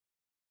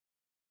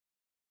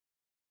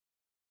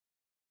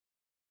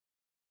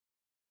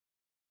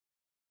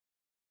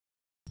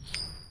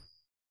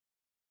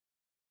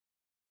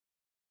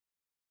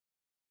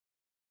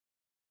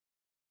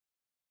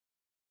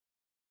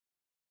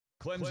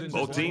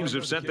Both teams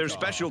have sent their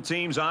special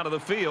teams onto the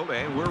field,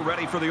 and we're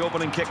ready for the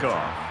opening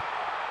kickoff.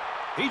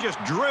 He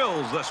just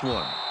drills this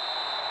one.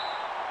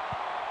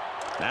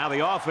 Now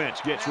the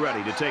offense gets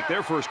ready to take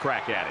their first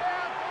crack at it.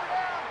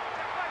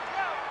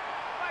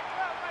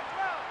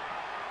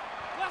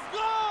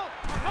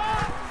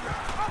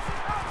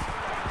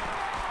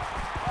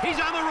 He's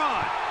on the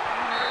run.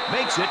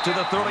 Makes it to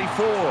the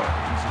 34.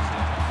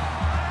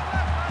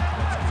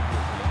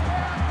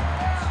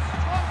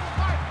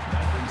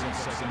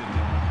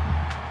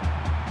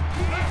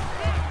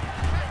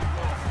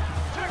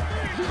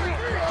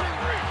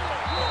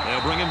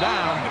 They'll bring him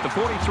down at the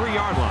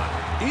 43-yard line.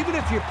 Even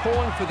if you're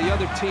pulling for the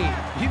other team,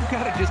 you've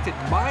got to just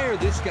admire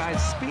this guy's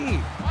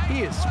speed.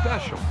 He is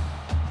special.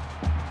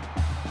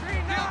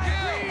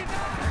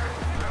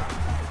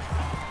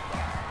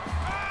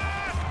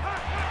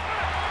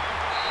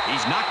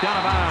 He's knocked out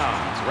of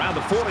bounds around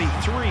the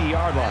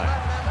 43-yard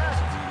line.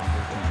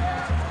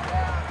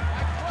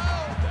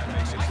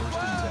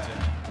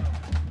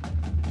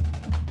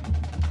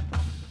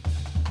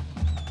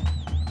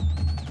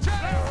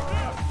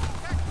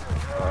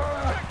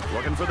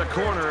 Looking for the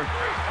corner.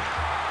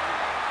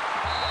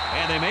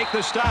 And they make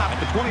the stop at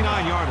the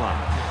 29-yard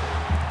line.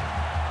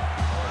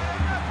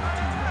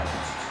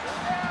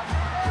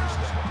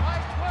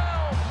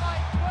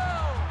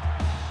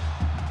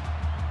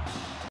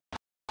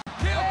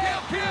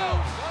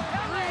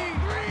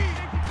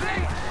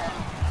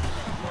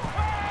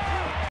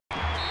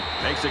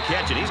 Makes the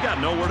catch, and he's got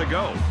nowhere to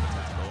go.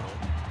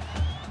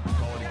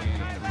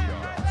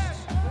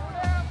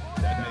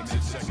 That makes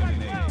it 2nd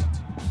and 8.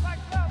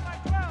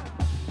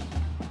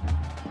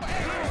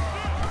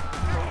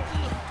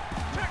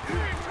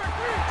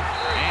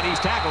 And he's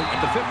tackled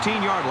at the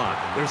 15-yard line.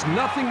 There's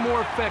nothing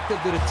more effective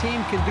that a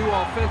team can do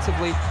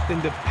offensively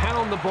than to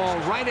pound the ball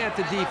right at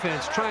the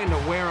defense, trying to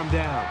wear them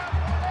down.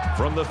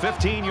 From the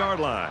 15-yard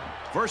line,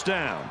 first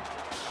down.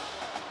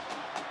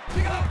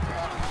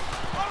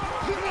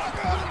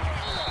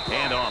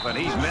 Hand off, and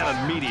he's met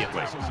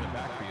immediately.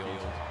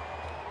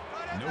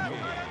 No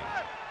gain.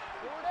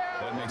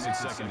 That makes it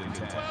 2nd and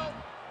 10.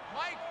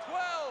 Mike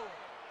 12.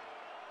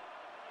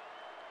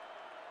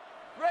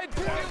 Red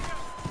team.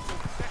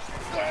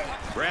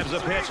 Grabs the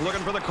pitch,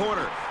 looking for the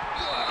corner.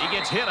 He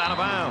gets hit out of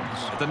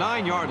bounds at the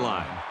 9-yard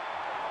line.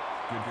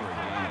 Good for a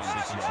gain of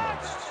 6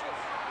 yards.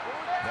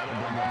 That'll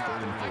bring up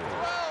 3rd and 4.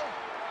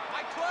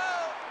 Mike 12.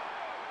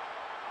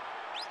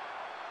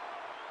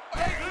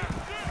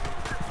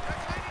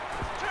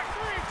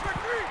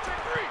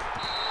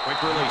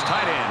 Quick release,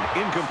 tight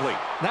end, incomplete.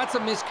 That's a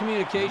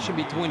miscommunication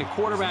between a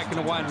quarterback and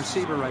a wide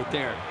receiver right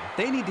there.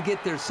 They need to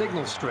get their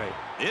signals straight.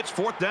 It's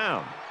 4th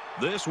down.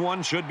 This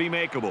one should be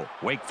makeable.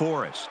 Wake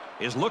Forest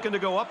is looking to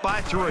go up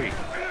by 3.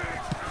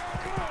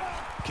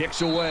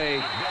 Kicks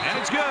away, and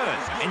it's good.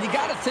 And you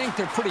got to think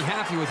they're pretty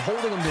happy with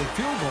holding them to a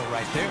field goal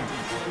right there.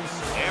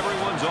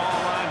 Everyone's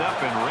all lined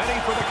up and ready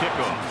for the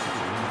kickoff.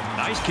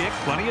 Nice kick,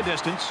 plenty of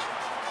distance.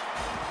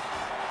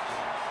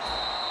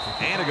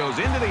 And it goes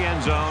into the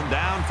end zone,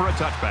 down for a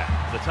touchback.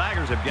 The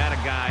Tigers have got a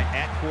guy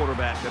at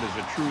quarterback that is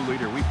a true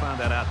leader. We found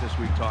that out this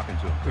week talking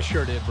to him. We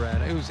sure did,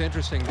 Brad. It was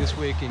interesting this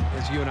week,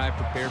 as you and I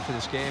prepared for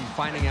this game,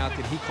 finding out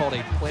that he called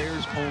a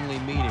players-only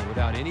meeting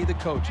without any of the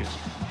coaches,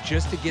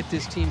 just to get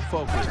this team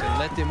focused and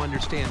let them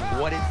understand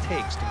what it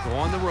takes to go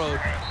on the road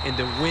and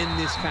to win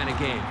this kind of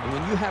game. And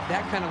when you have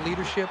that kind of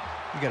leadership,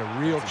 you got a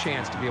real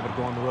chance to be able to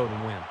go on the road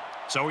and win.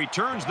 So he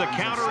turns the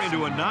counter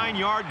into a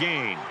 9-yard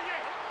gain.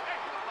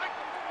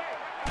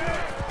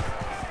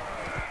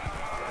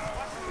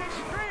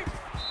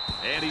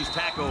 And he's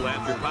tackled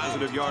after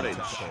positive yardage.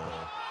 Call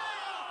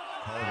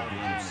it a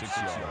gain of 6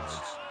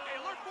 yards.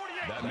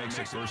 That makes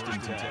it 1st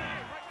and 10. I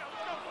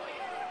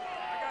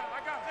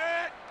got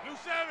that. New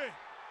 7.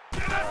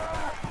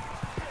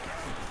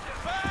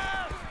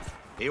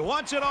 He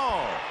wants it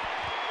all.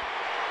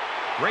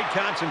 Great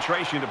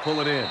concentration to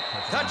pull it in.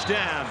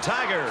 Touchdown,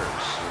 Tigers.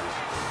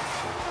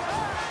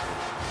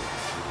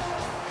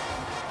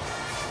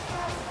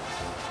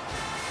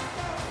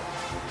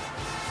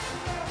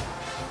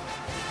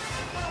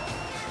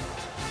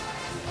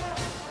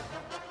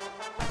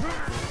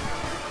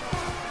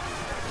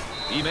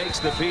 He makes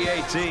the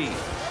PAT.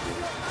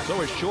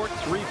 So a short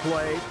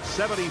 3-play,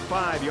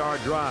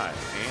 75-yard drive.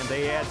 And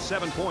they add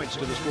 7 points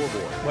to the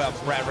scoreboard. Well,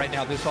 Brad, right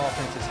now this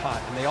offense is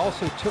hot. And they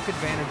also took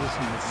advantage of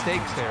some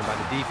mistakes there by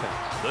the defense.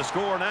 The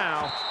score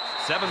now,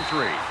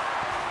 7-3.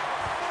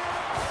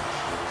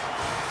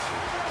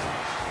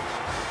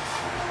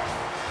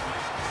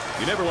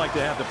 You never like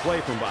to have to play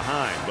from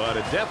behind, but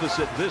a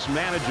deficit this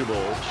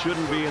manageable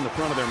shouldn't be in the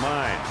front of their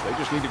minds. They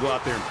just need to go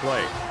out there and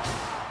play.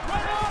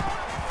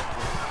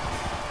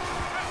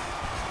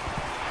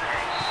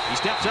 He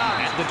steps out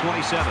at the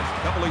 27. A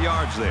couple of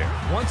yards there.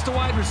 Once the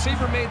wide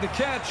receiver made the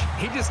catch,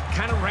 he just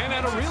kind of ran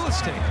out of real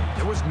estate.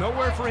 There was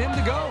nowhere for him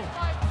to go.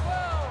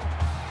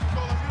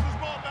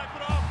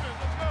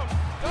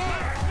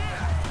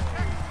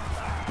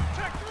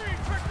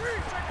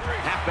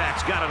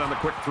 Halfback's got it on the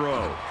quick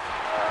throw.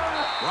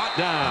 Brought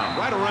down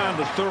right around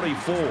the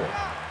 34.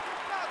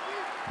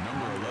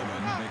 Number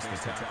 11 makes the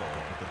tackle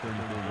at the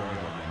 34-yard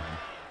line.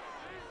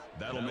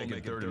 That'll make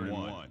it 3rd and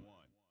 1.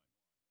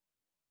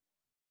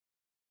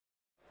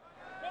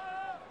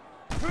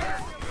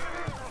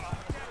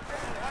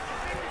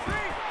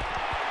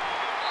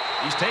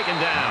 He's taken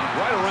down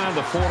right around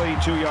the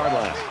 42-yard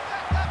line.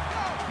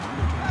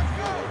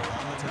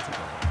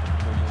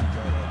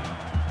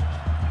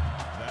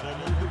 That'll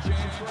move the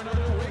chains for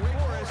another Wake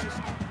Forest.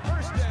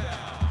 First down.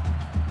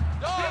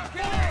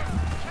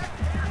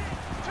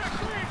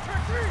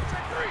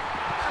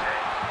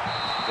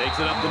 Takes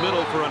it up the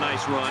middle for a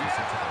nice run.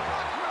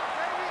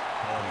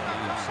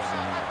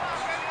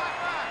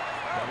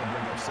 That'll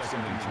bring up 2nd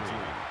and 3.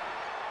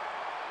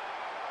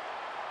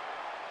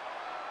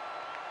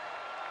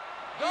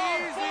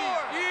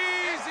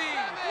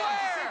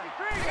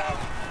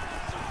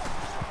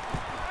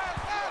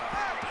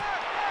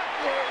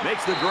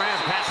 Makes the grab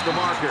past the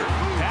marker.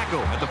 Tackle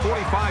at the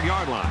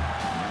 45-yard line.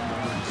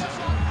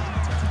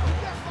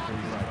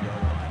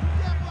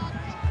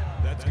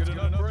 That's good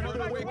enough for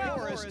another Wake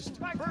Forest.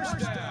 First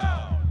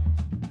down.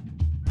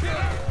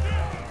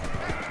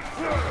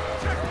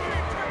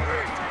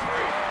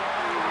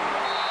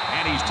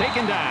 And he's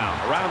taken down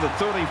around the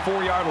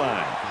 34-yard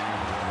line.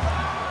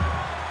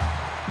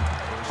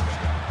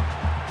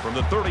 From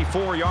the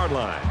 34-yard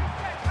line,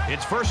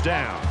 it's first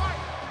down.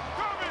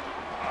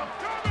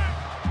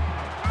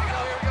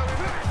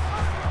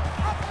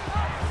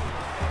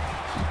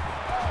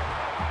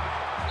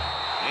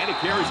 And he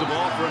carries the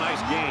ball for a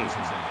nice gain.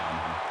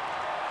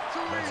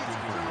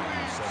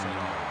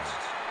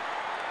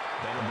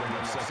 That'll bring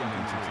up 2nd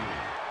and 3.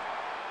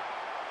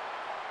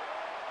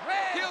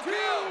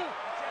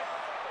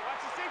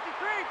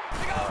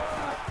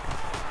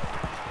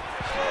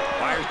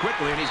 Fires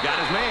quickly, and he's got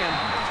his man.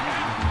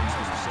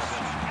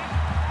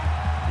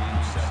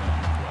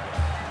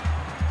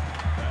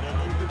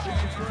 That'll move the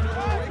chains for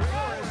another Wake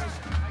Forest.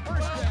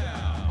 First down.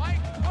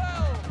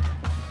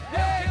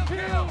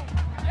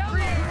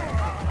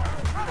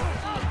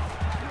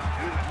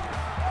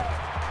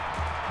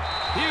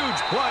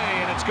 Huge play,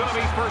 and it's going to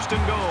be 1st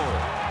and goal.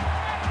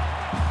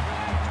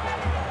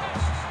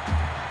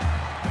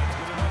 That's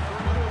good enough for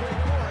another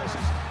Wake Forest.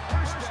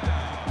 First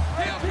down.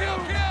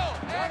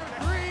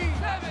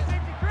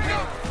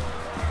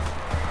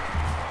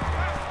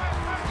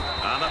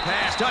 On the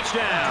pass,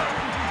 touchdown.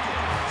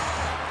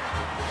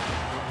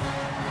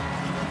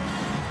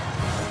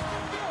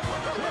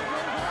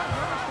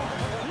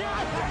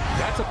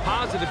 That's a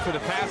positive for the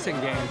passing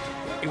game.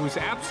 It was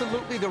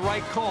absolutely the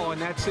right call in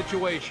that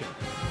situation.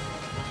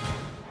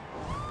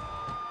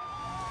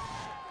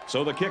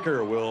 So the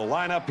kicker will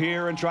line up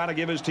here and try to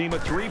give his team a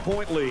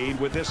 3-point lead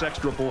with this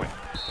extra point.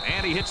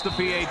 And he hits the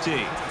PAT.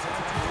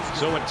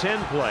 So a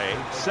 10-play,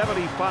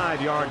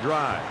 75-yard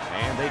drive,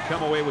 and they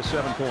come away with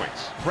 7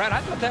 points. Brad, I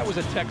thought that was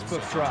a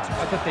textbook drive.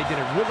 I thought they did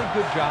a really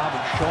good job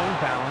of showing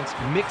balance,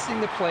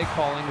 mixing the play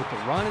calling with the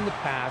run and the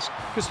pass.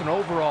 Just an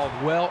overall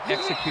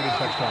well-executed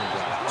touchdown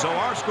drive. So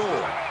our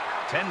score,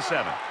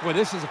 10-7. Well,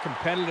 this is a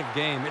competitive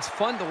game. It's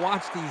fun to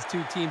watch these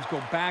two teams go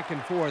back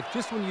and forth.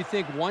 Just when you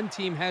think one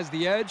team has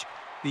the edge,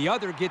 the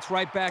other gets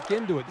right back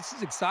into it. This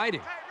is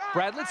exciting.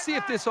 Brad, let's see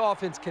if this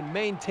offense can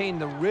maintain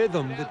the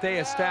rhythm that they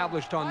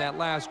established on that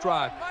last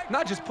drive.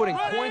 Not just putting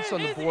points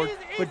on the board,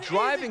 but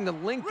driving the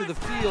length of the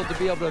field to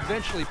be able to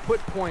eventually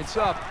put points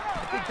up.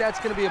 I think that's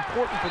going to be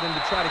important for them to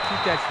try to keep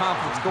that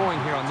confidence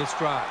going here on this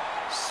drive.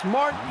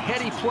 Smart,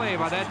 heady play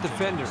by that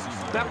defender.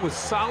 That was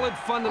solid,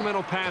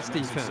 fundamental pass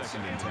defense.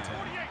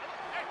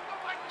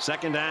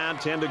 2nd down,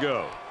 10 to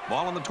go.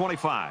 Ball on the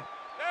 25.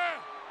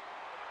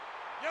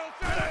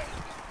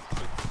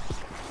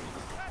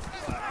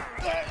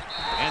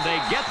 And they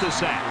get the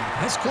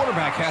sack. This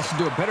quarterback has to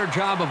do a better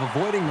job of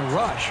avoiding the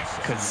rush,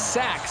 because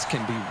sacks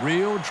can be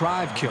real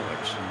drive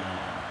killers.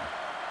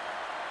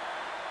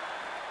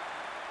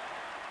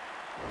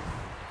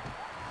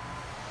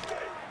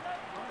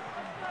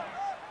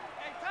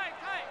 Hey, tight.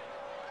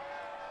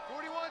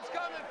 41's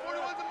coming.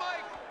 41's a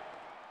mic.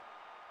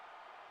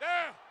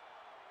 There.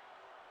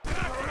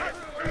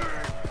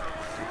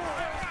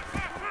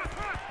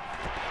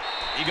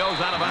 He goes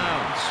out of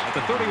bounds at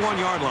the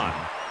 31-yard line.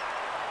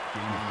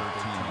 Gain of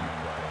 13 on the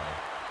play.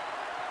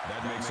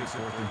 That makes it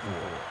 4th and 4.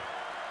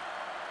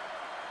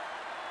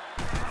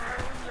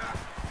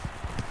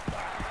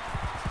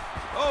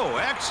 Oh,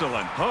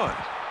 excellent punt.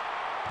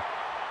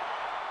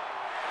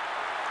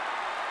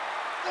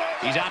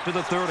 He's out to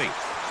the 30.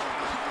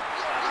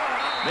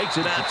 Makes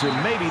it out to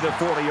maybe the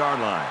 40-yard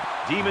line.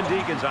 Demon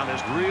Deacons on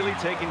this really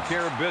taking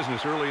care of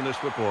business early in this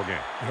football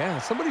game. Yeah,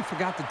 somebody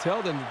forgot to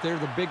tell them that they're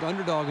the big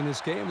underdog in this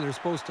game and they're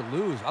supposed to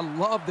lose. I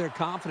love their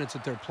confidence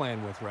that they're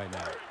playing with right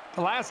now.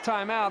 The last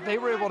time out, they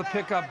were able to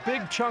pick up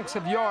big chunks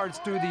of yards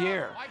through the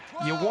air.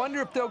 You wonder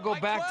if they'll go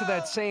back to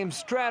that same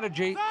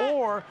strategy,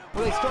 or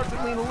will they start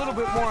to lean a little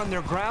bit more on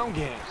their ground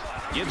game?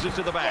 Gives it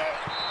to the back.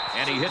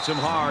 And he hits him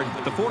hard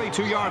at the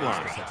 42-yard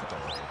line.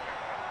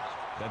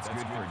 That's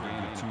good for a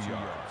gain of 2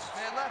 yards.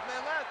 Man left.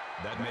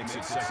 That makes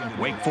it 2nd and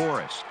Wake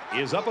Forest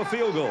is up a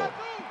field goal.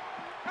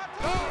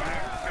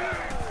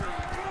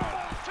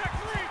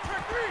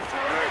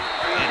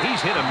 And he's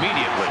He's hit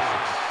immediately.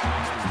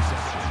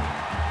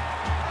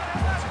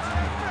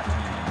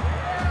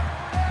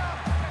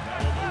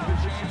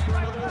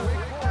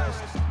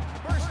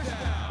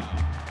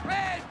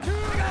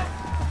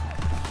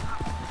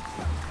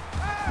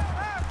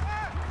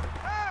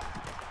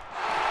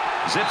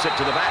 Zips it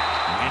to the back,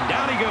 and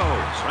down he goes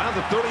around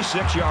the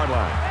 36-yard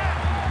line.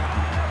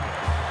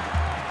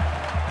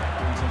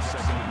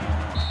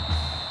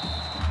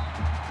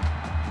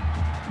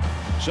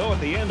 So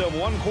at the end of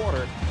one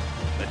quarter,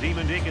 the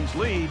Demon Deacons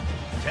lead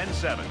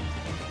 10-7.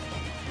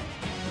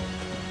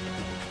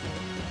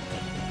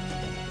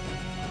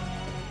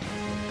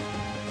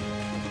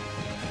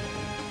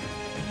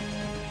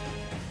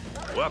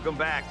 Welcome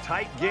back.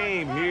 Tight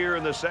game here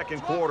in the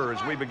second quarter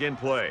as we begin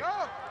play.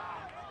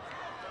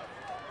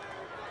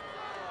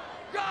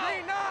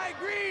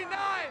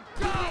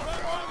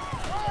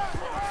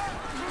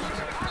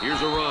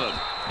 Here's a run,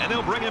 and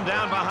they'll bring him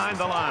down behind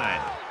the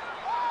line.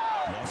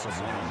 Loss of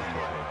 1 on the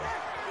play.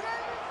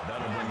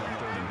 That'll bring up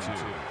 3rd and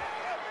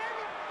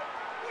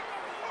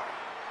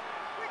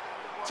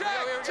 2.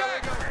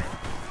 Check.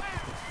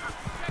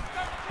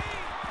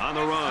 On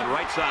the run,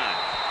 right side.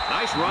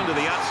 Nice run to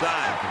the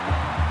outside.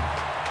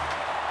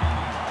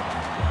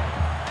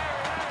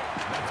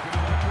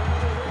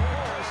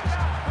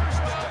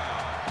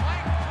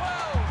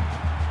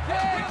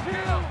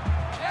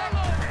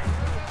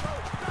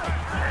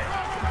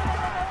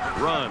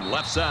 Run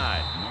left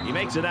side. He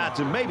makes it out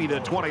to maybe the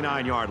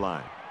 29-yard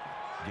line.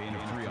 Gain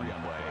of 3 on the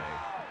play.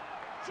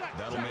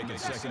 That'll make it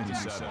 2nd and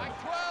 7.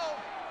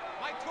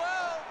 Mike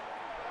 12.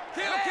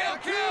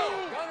 Kill.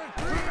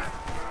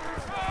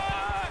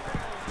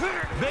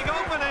 Big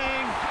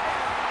opening.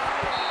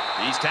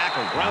 He's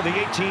tackled around the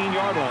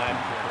 18-yard line.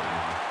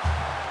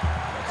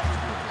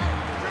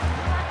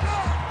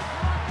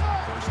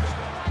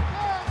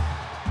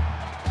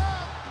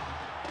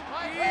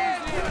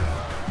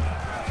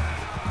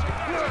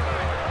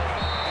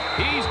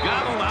 He's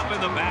gobbled up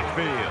in the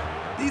backfield.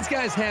 These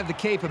guys have the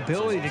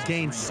capability to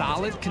gain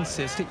solid,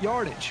 consistent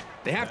yardage.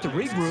 They have to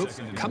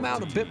regroup, come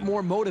out a bit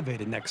more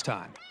motivated next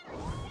time.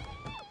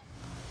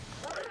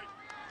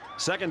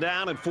 2nd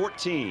down and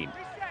 14.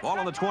 Ball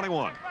on the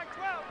 21.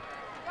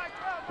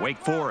 Wake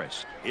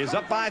Forest is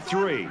up by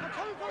 3.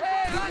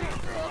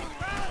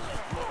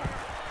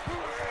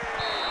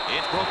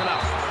 It's broken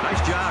up.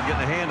 Nice job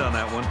getting a hand on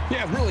that one.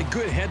 Yeah, really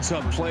good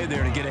heads-up play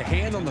there to get a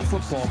hand on the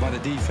football by the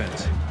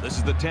defense. This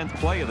is the 10th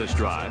play of this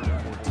drive.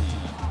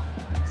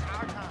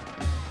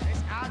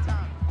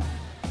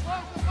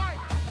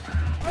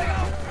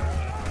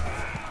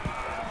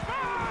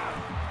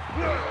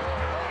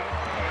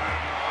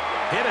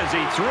 Hit as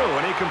he threw,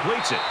 and he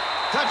completes it.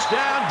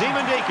 Touchdown,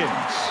 Demon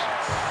Deacons.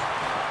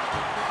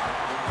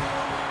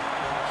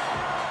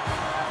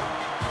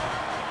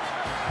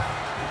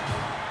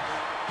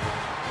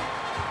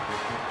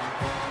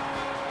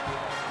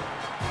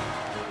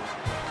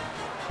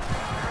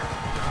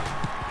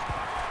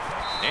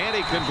 And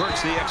he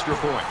converts the extra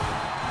point.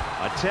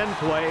 A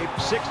 10-play,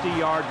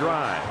 60-yard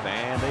drive,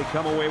 and they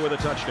come away with a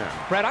touchdown.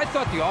 Brad, I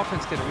thought the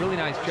offense did a really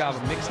nice job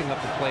of mixing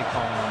up the play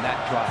calling on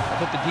that drive. I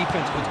thought the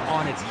defense was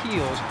on its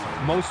heels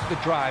most of the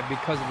drive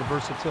because of the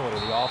versatility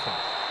of the offense.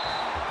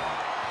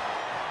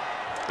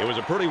 It was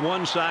a pretty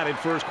one-sided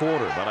first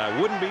quarter, but I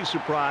wouldn't be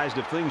surprised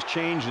if things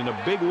changed in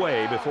a big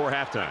way before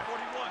halftime.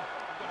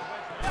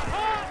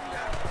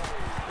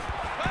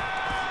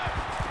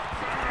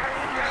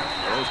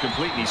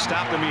 Complete, and he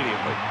stopped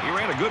immediately. He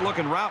ran a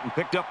good-looking route and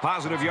picked up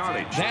positive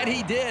yardage. That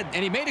he did,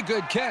 and he made a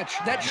good catch.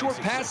 That short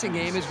passing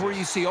game is where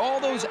you see all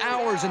those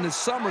hours in the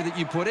summer that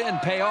you put in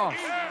pay off.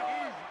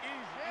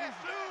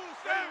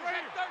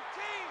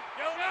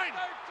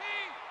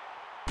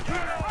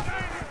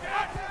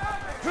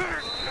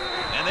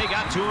 And they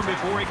got to him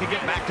before he could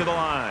get back to the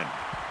line.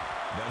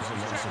 That was a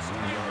loss of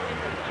 1 yard.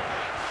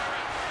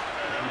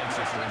 That makes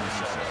it 3rd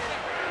and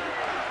 7.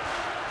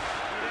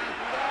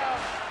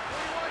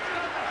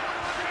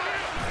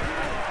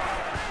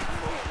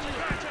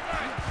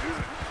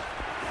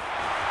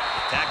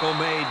 Tackle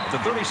made the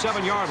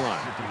 37-yard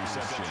line.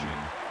 That's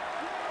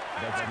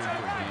good for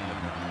a gain of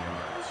 9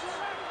 yards.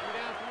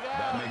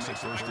 That makes it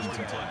 1st and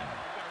 10.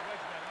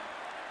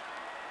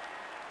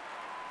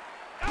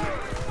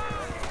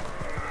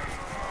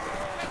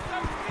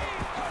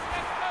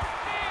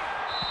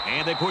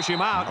 And they push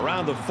him out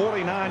around the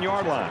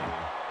 49-yard line.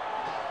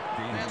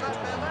 Gain of 12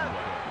 on the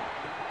play.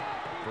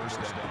 1st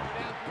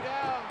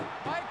down.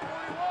 Mike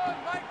 41.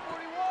 Mike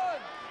 41.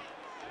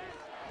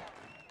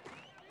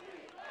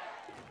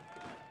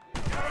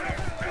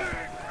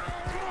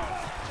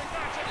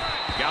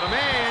 Got a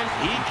man.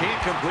 He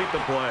can't complete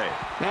the play.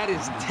 That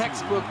is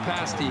textbook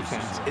pass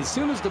defense. As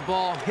soon as the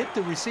ball hit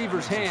the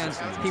receiver's hands,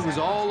 he was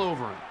all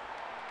over him.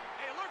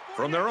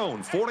 From their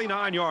own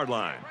 49-yard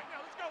line.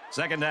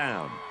 2nd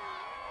down.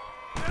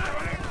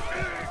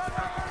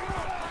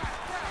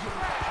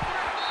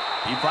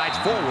 He fights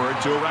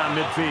forward to around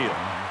midfield.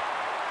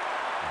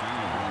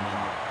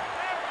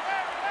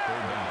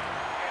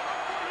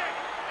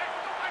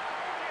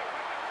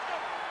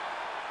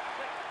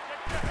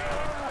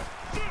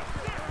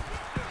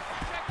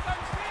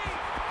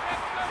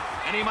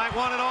 And he might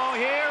want it all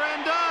here,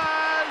 and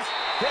does.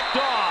 Picked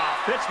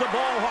off. It's the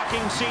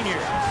ball-hawking senior.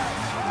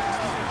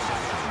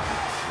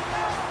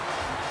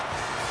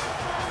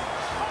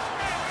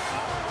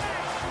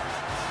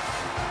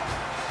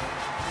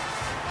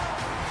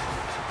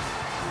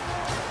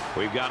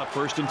 We've got a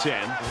 1st and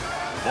 10.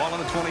 Ball on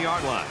the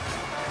 20-yard line.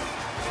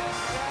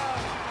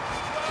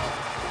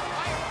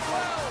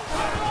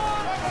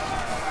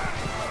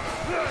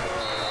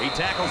 He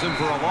tackles him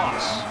for a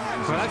loss.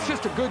 Well, that's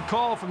just a good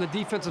call from the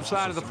defensive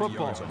side of the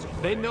football.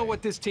 They know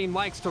what this team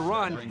likes to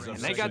run, and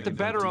they got the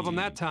better of them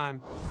that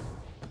time.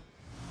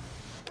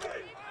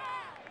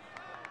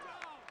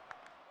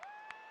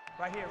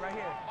 Right here, right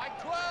here.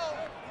 Mike 12.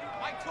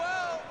 Mike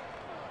 12.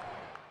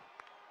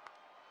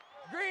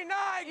 Green 9.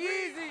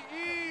 Easy,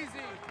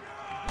 easy.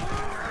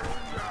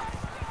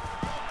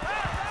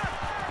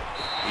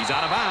 He's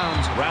out of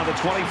bounds around the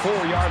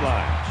 24-yard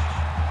line.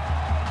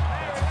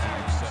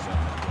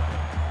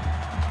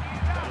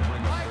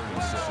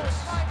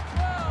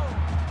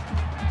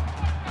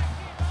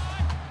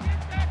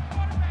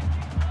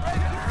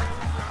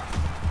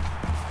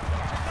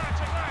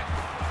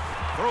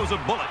 Throws a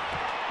bullet.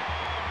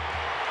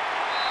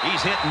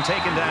 He's hit and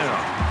taken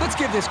down. Let's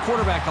give this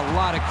quarterback a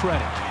lot of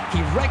credit.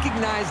 He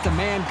recognized the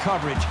man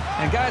coverage.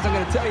 And, guys, I'm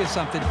going to tell you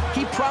something.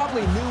 He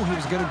probably knew he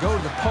was going to go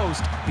to the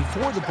post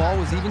before the ball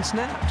was even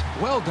snapped.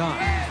 Well done.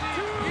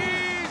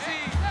 Easy.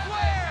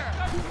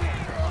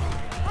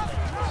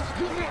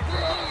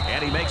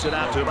 And he makes it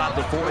out to about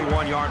the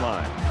 41-yard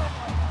line.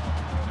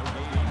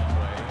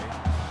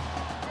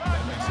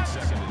 That makes it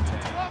 2nd and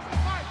 10.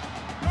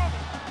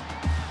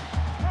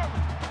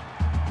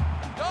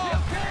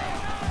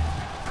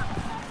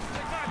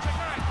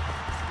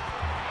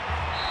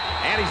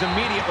 And he's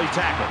immediately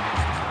tackled.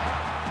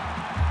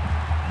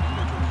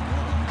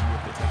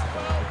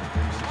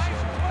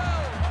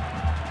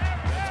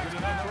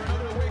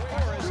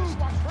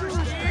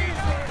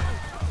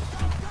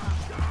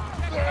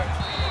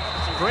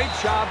 Great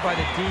job by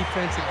the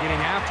defense at getting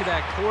after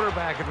that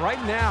quarterback. And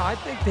right now, I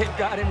think they've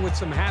got him with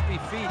some happy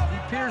feet. He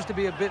appears to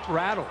be a bit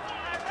rattled.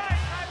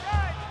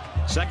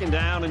 2nd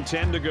down and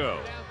 10 to go.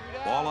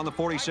 Ball on the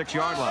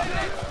 46-yard line.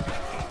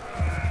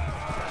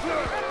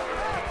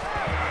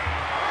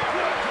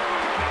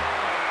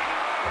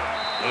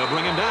 They'll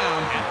bring him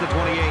down at the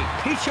 28.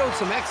 He showed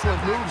some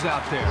excellent moves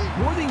out there,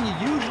 more than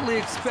you usually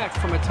expect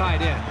from a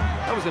tight end.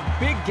 That was a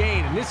big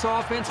gain, and this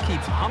offense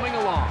keeps humming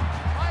along.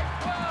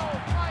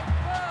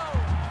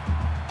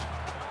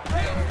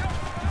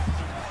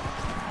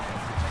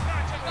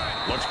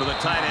 Looks for the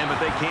tight end, but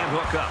they can't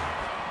hook up.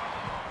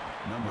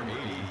 Number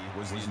 80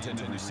 was the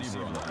intended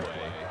receiver on the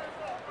play.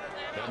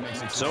 That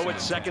makes it So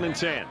it's 2nd and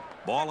 10.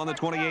 Ball on the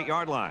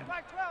 28-yard line.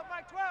 Mike 12,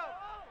 Mike 12.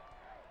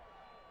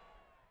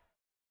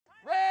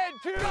 Red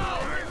 2.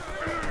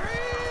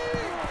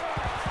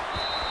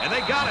 And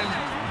they got him.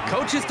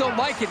 Coaches don't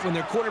like it when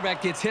their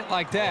quarterback gets hit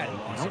like that.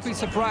 Don't be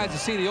surprised to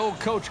see the old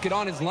coach get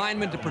on his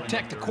lineman to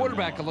protect the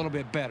quarterback a little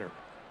bit better.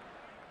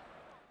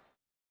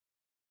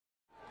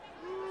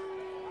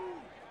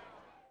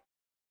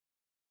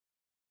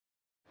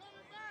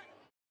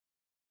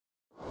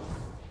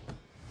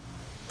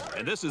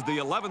 And this is the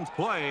 11th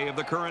play of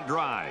the current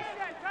drive.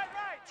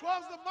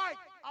 12's the mic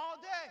all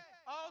day,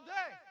 all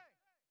day.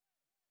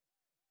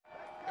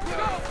 Here we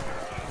go.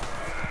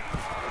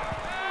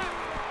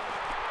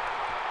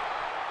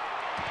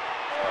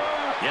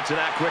 Gets it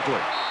out quickly.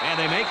 And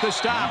they make the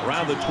stop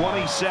around the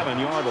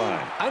 27-yard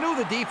line. I know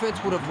the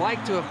defense would have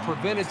liked to have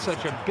prevented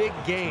such a big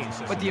gain,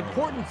 but the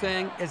important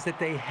thing is that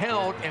they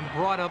held and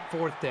brought up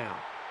 4th down.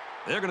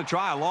 They're going to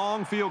try a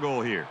long field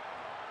goal here.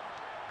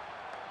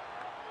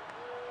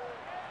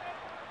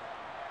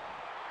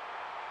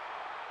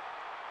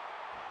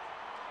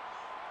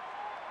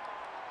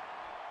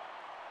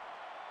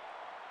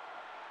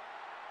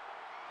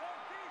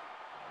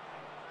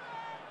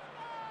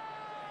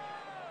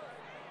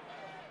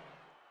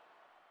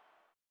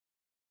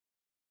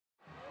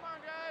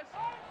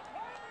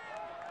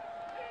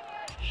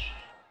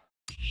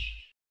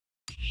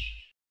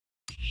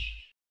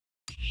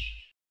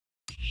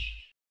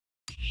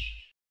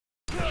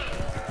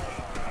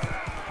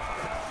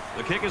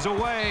 The kick is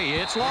away.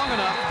 It's long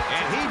enough,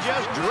 and he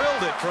just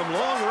drilled it from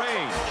long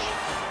range.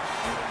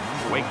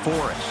 Wake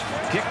Forest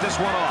kicked this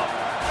one off.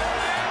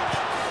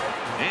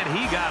 And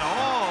he got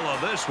all of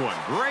this one.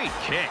 Great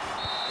kick.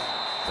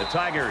 The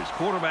Tigers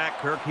quarterback,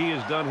 Kirk, he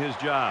has done his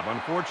job.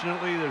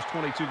 Unfortunately, there's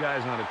 22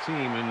 guys on a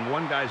team, and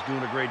one guy's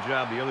doing a great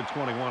job. The other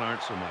 21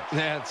 aren't so much.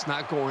 Yeah, it's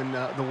not going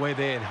the way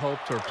they had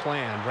hoped or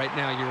planned. Right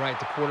now, you're right.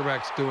 The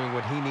quarterback's doing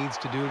what he needs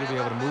to do to be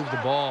able to move the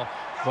ball.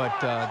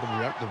 But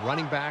the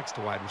running backs,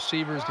 the wide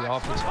receivers, the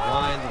offensive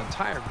line, the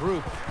entire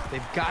group,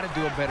 they've got to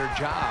do a better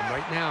job.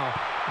 Right now,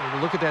 when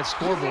you look at that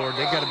scoreboard,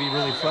 they've got to be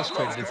really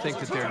frustrated to think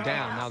that they're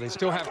down. Now, they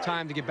still have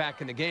time to get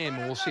back in the game,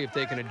 and we'll see if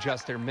they can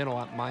adjust their mental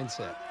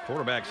mindset.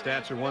 Quarterback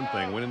stats are one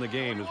thing. Winning the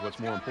game is what's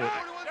more important.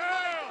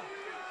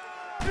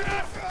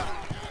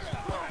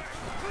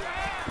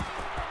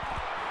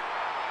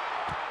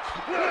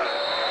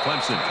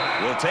 Clemson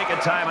will take a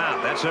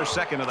timeout. That's their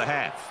second of the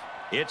half.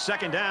 It's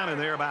second down, and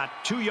they're about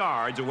 2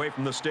 yards away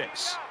from the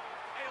sticks.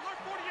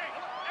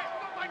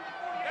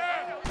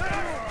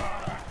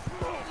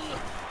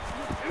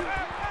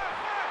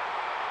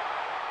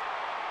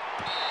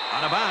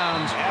 Out of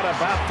bounds at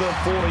about the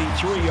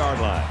 43-yard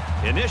line.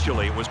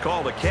 Initially, it was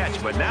called a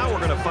catch, but now we're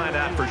going to find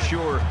out for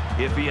sure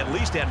if he at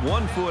least had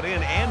 1 foot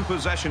in and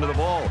possession of the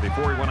ball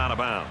before he went out of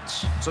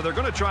bounds. So they're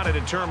going to try to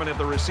determine if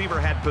the receiver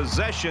had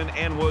possession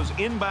and was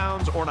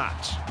inbounds or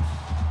not.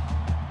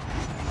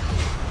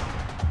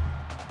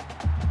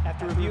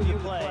 After reviewing the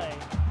play,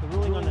 the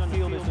ruling on the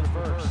field is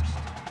reversed.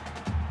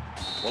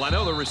 Well, I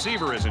know the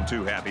receiver isn't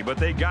too happy, but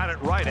they got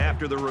it right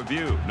after the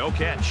review. No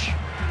catch.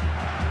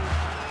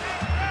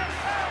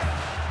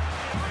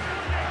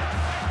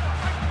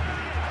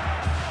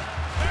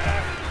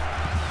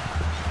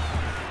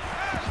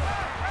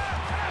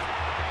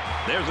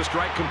 There's a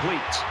strike complete.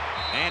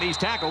 And he's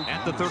tackled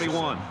at the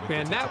 31.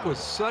 Man, that was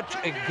such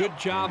a good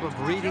job of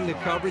reading the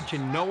coverage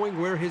and knowing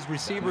where his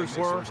receivers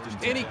were.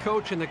 Any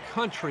coach in the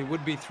country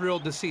would be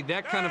thrilled to see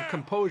that kind of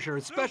composure,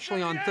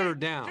 especially on third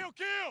down.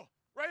 Kill.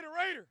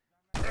 Raider.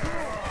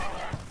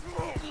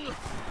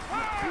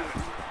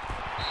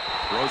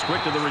 Throws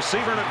quick to the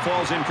receiver, and it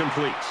falls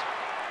incomplete.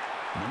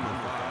 Number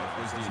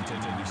 5 was the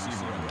intended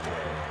receiver on the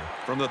play.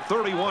 From the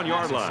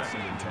 31-yard line,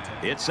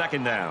 it's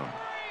second down.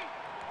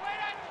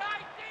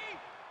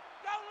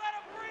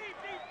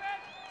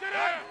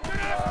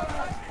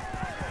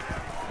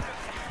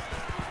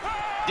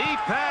 Deep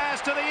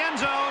pass to the end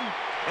zone,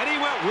 and he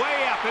went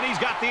way up, and he's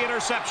got the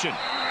interception.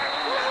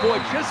 Boy,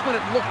 just when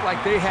it looked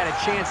like they had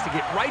a chance to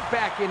get right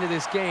back into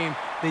this game,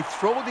 they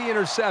throw the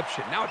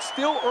interception. Now it's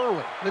still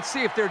early. Let's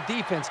see if their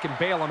defense can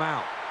bail them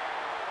out.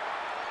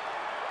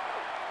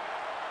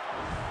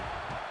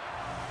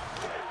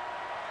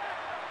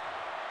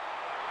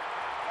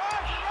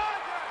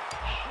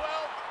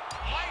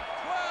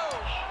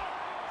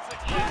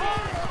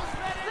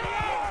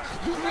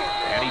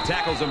 And he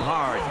tackles him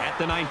hard at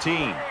the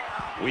 19.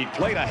 We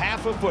played a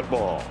half of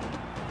football.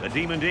 The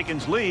Demon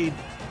Deacons lead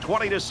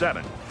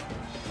 20-7.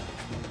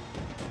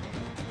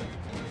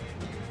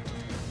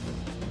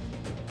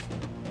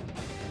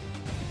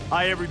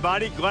 Hi,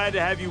 everybody. Glad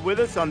to have you with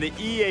us on the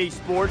EA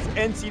Sports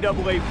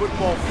NCAA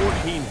Football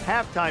 14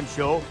 halftime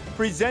show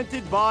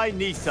presented by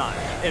Nissan.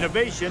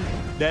 Innovation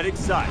that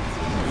excites.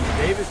 Bruce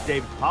Davis,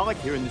 David Pollack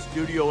here in the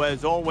studio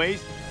as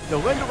always to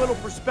lend a little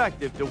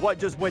perspective to what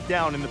just went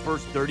down in the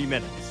first 30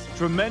 minutes.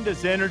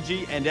 Tremendous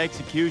energy and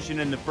execution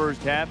in the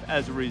first half.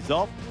 As a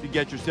result, you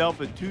get yourself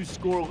a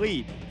 2-score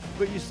lead.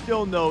 But you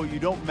still know you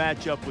don't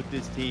match up with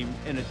this team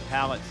in a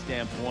talent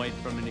standpoint,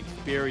 from an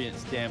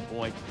experience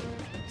standpoint.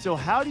 So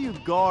how do you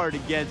guard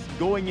against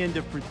going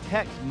into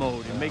protect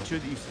mode and make sure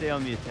that you stay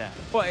on the attack?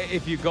 Well,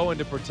 if you go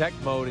into protect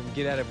mode and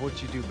get out of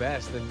what you do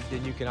best,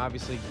 then you can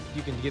obviously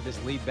get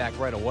this lead back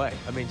right away.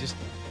 I mean, just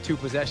 2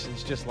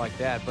 possessions just like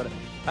that. But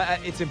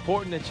it's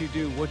important that you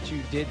do what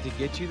you did to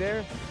get you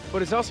there.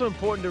 But it's also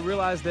important to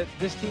realize that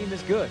this team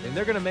is good and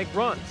they're going to make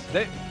runs.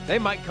 They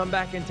might come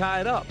back and tie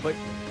it up, but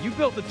you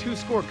built a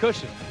 2-score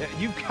cushion.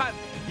 You've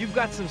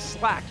got some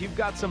slack. You've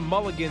got some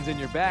mulligans in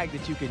your bag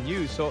that you can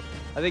use. So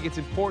I think it's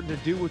important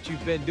to do what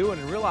you've been doing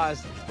and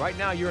realize right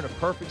now you're in a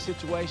perfect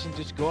situation.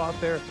 Just go out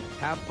there,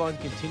 have fun,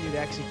 continue to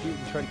execute,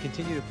 and try to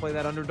continue to play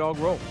that underdog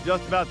role.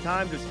 Just about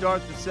time to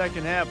start the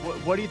second half.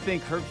 What do you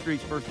think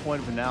Herbstreit's first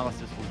point of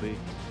analysis will be?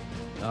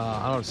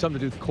 I don't know, something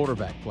to do with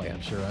quarterback play,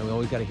 I'm sure. We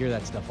always got to hear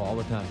that stuff all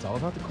the time. It's all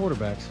about the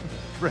quarterbacks.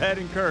 Brad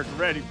and Kirk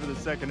ready for the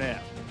second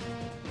half.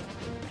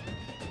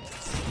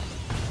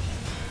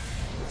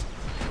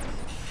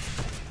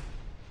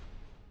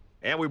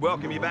 And we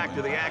welcome you back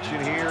to the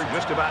action here,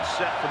 just about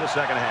set for the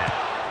second half.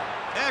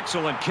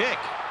 Excellent kick.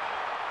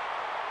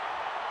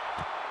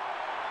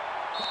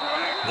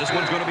 This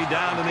one's going to be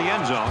down in the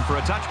end zone for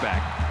a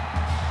touchback.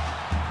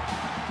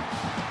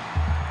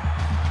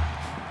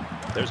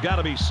 There's got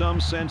to be some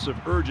sense of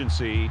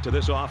urgency to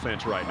this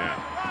offense right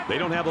now. They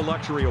don't have the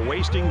luxury of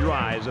wasting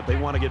drives if they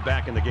want to get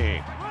back in the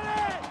game.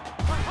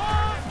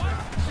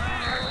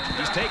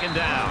 He's taken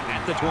down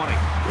at the 20.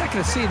 You're not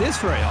going to see this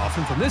very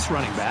often from this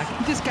running back.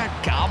 He just got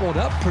gobbled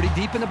up pretty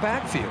deep in the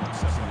backfield.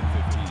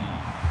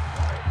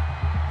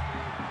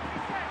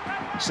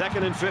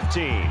 Second and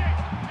 15.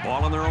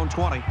 Ball on their own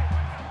 20.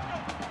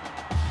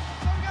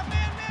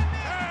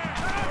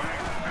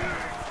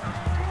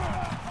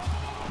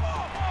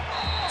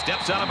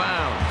 Steps out of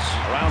bounds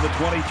around the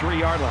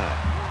 23-yard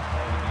line.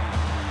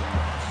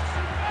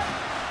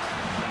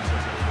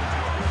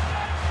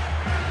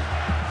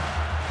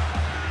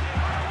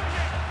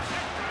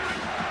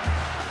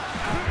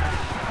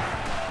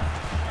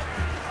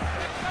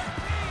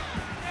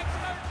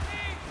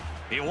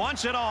 He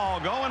wants it all,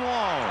 going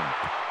long.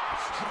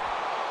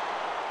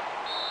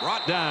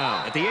 Brought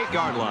down at the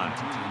 8-yard line.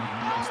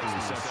 Makes the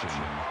reception.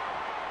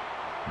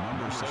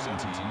 Number 17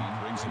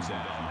 brings him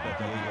down at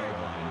the 8-yard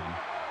line.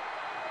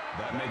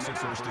 That makes it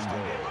first and goal.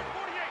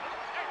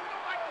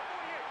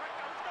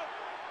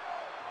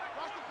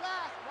 Watch the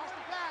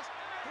pass.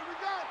 Here we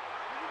go.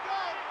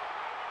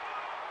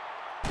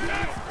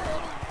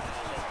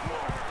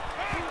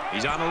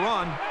 He's on the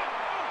run.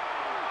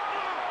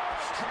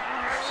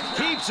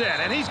 Keeps it,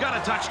 and he's got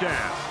a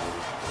touchdown.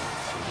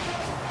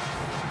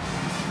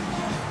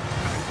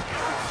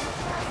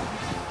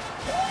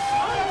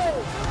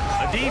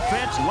 The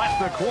defense let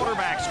the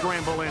quarterback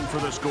scramble in for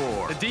the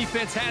score. The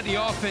defense had the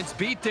offense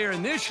beat there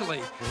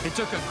initially. It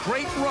took a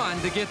great run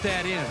to get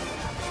that in.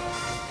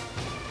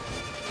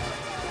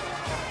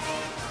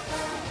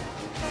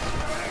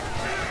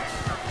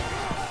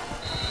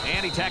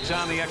 And he tacks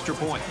on the extra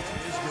point.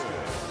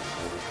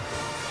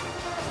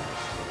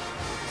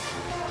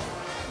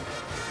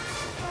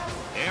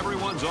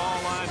 Everyone's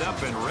all lined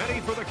up and ready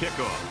for the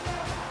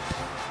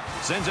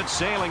kickoff. Sends it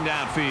sailing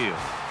downfield.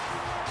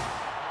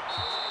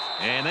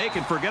 And they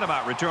can forget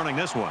about returning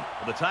this one.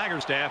 The Tiger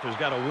staff has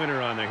got a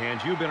winner on their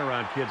hands. You've been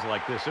around kids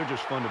like this. They're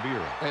just fun to be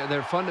around.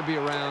 They're fun to be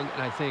around,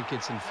 and I think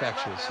it's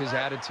infectious. His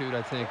attitude,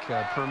 I think,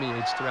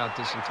 permeates throughout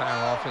this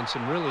entire offense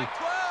and really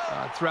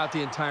throughout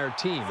the entire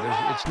team.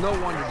 It's no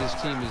wonder this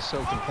team is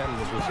so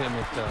competitive with him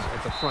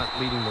at the front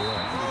leading the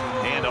way.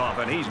 Hand off,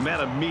 and he's met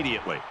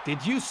immediately.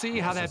 Did you see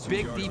how that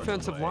big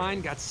defensive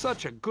line got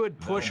such a good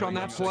push on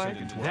that play?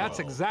 That's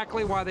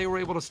exactly why they were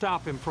able to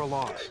stop him for a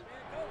loss.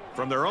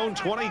 From their own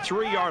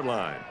 23-yard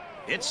line,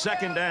 it's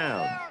second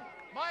down.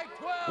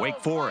 Wake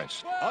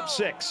Forest up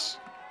 6.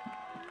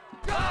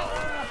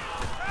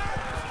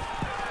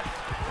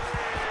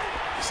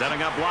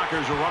 Setting up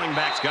blockers or running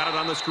backs. Got it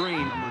on the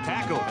screen.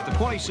 Tackle at the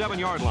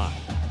 27-yard line.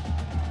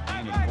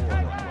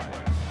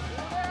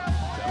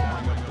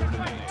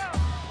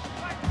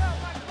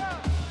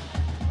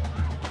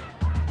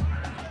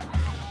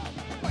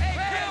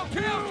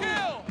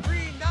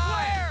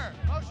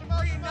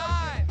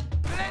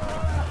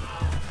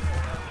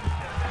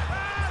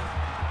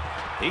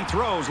 He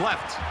throws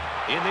left.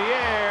 In the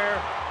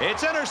air.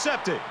 It's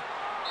intercepted.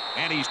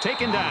 And he's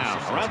taken down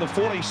around the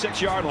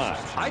 46-yard line.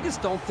 I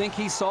just don't think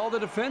he saw the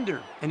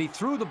defender, and he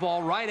threw the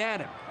ball right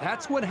at him.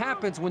 That's what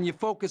happens when you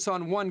focus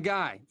on one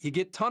guy. You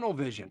get tunnel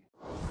vision.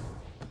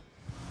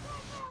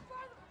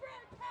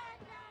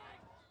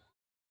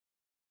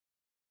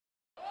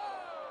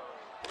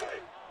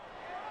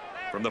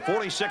 From the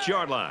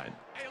 46-yard line,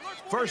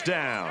 first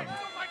down.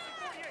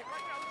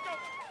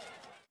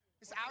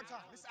 It's our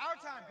time. It's our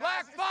time.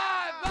 Black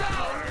 5, go!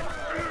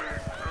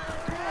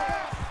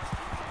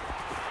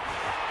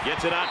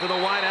 Gets it out to the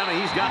wideout,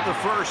 and he's got the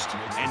first.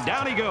 And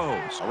down he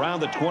goes around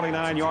the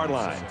 29-yard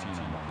line.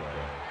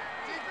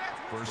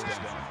 First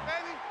down.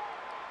 Baby.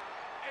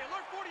 Hey,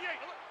 alert 48.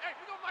 Hey,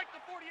 we're going to mic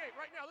the 48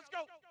 right now. Let's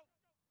go.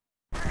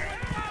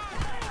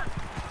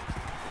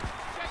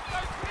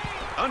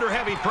 Under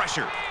heavy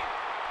pressure.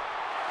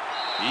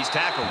 He's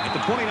tackled at the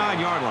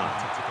 29-yard line.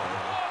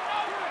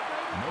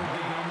 No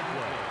gain on the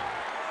play.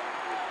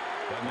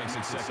 That makes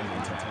it second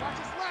and 10. Watch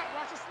a slant.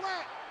 Watch a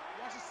slant.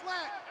 Watch a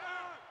slant.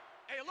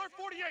 Hey, alert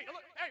 48.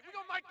 Hey, we're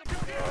going to mic the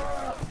 48.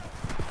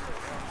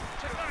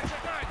 Check 9,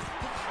 check 9.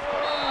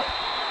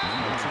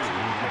 Number 2,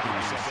 with the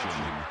reception.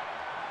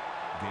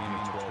 Gain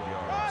of 12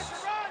 yards.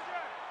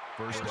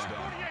 First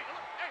down. Hey,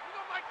 we're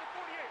going to mic the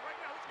 48 right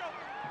now. Let's go.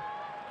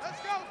 Let's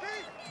go, D.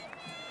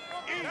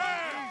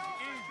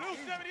 Blue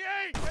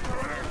 78.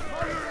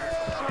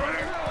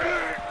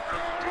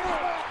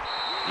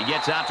 He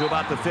gets out to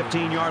about the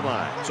 15-yard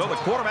line. So the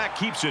quarterback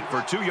keeps it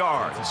for 2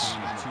 yards.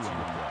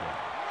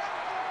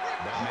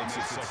 That makes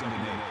it second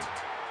and 8.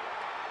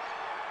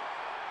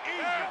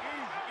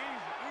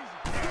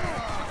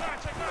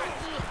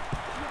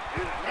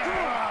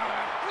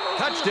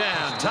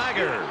 Touchdown,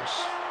 Tigers.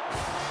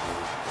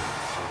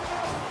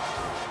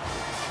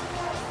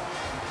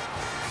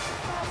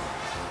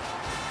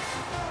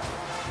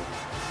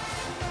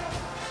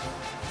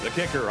 The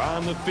kicker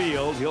on the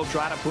field. He'll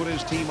try to put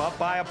his team up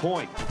by a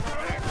point.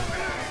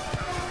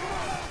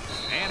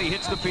 And he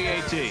hits the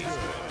PAT.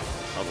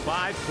 A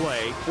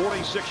 5-play,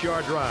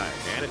 46-yard drive,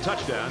 and a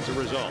touchdown as a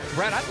result.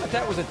 Brad, I thought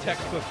that was a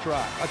textbook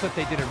drive. I thought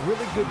they did a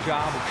really good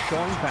job of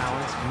showing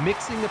balance,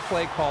 mixing the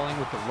play calling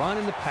with the run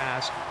and the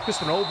pass.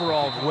 Just an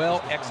overall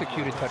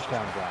well-executed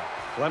touchdown drive.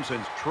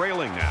 Clemson's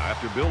trailing now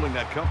after building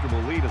that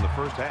comfortable lead in the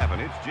first half, and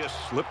it's just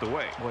slipped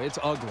away. Boy, it's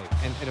ugly.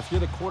 And if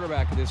you're the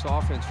quarterback of this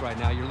offense right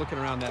now, you're looking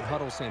around that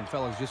huddle saying,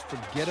 fellas, just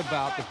forget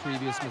about the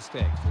previous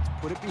mistakes. Let's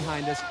put it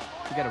behind us.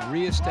 We got to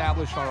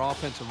reestablish our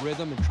offensive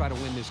rhythm and try to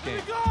win this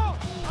game.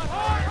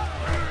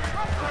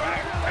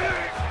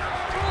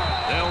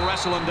 They'll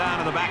wrestle him down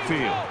in the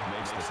backfield.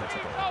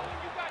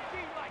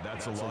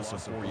 That's a loss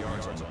of 4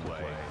 yards on the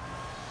play.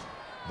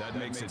 That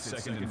makes it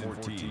second and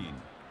 14.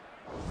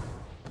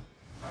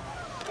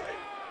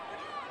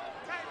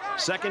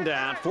 Second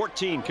down,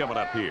 14 coming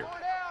up here.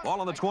 Ball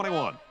on the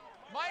 21.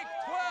 Mike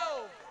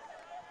 12.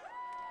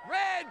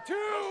 Red 2.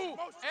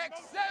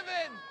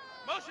 X7.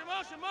 Motion.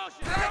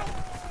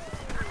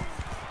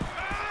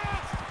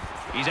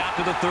 He's out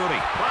to the 30.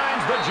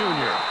 Finds the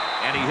junior.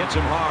 And he hits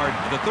him hard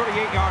at the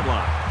 38-yard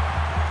line.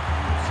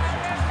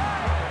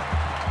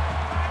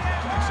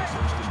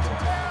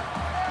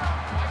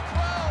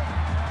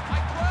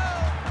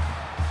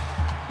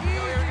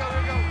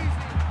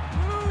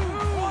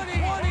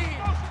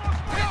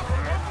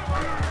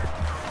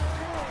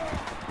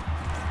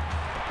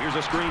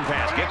 Here's a screen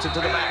pass. Gets it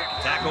to the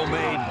back. Tackle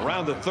made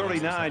around the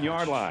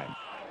 39-yard line.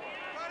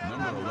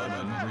 Number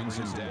 11 brings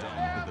him down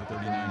at the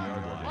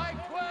 39-yard line.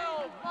 Mike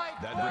 12, Mike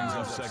 12. That brings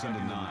up 2nd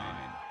and 9.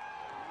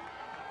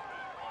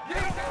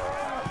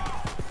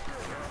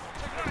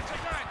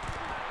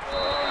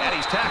 And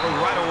he's tackled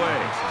right away.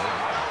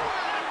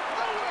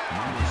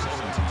 Number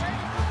 17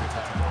 gets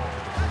the ball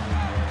at the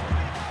 39-yard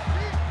line.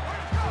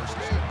 First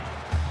down.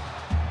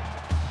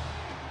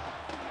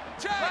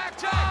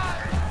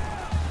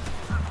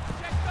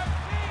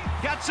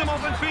 Got some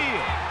open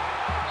field.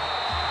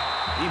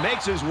 He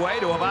makes his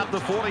way to about the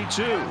 42. That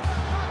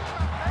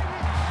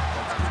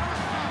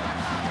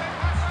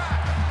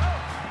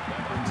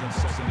brings up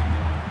 2nd and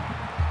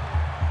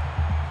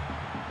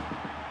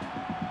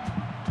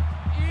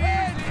 9.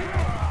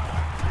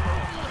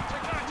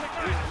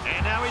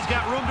 And now he's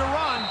got room to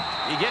run.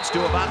 He gets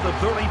to about the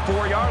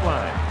 34-yard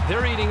line.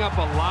 They're eating up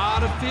a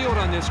lot of field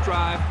on this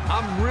drive.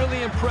 I'm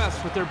really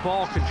impressed with their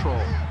ball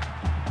control.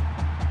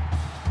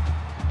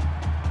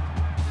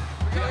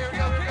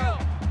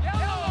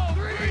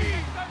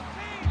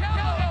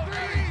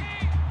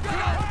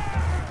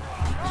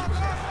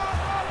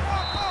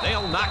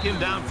 They'll knock him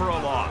down for a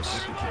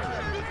loss.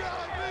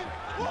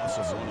 Loss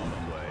of 1 on the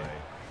play.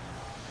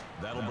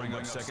 That'll bring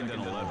up 2nd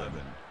and 11.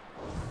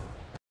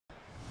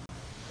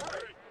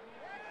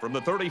 From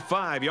the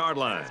 35-yard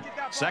line.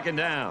 2nd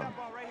down.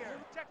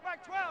 Check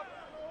Mike 12.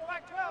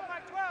 Mike 12,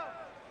 Mike 12.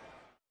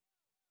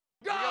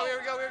 Here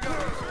we go.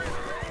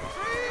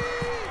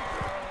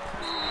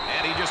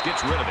 And he just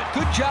gets rid of it.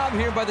 Good job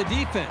here by the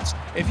defense.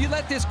 If you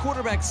let this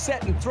quarterback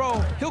set and throw,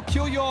 he'll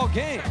kill you all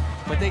game.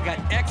 But they got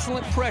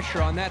excellent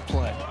pressure on that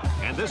play.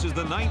 And this is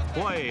the 9th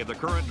play of the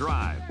current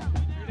drive. 3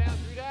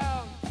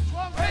 down.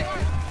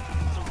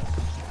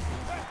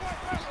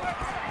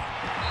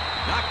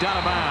 Knocked out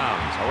of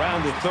bounds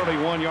around the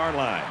 31-yard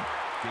line.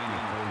 Gain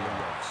of 4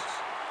 yards.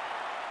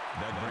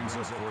 That brings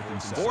us 4th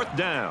and 7. 4th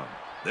down.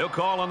 They'll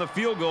call on the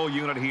field goal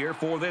unit here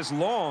for this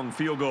long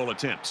field goal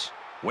attempt.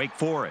 Wake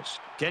Forest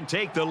can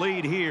take the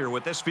lead here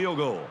with this field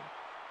goal.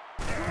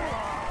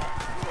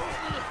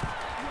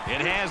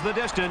 It has the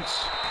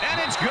distance, and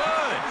it's good.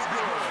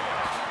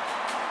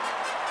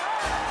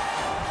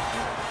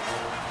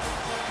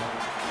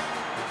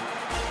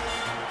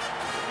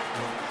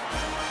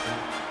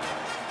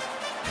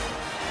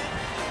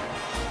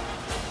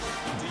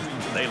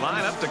 They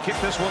line up to kick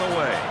this one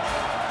away.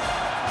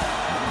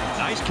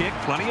 Nice kick,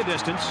 plenty of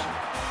distance.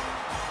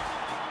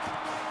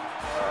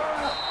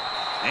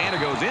 And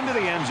it goes into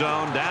the end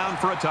zone, down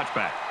for a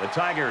touchback. The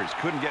Tigers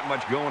couldn't get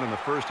much going in the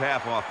first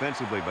half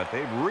offensively, but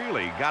they've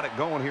really got it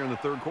going here in the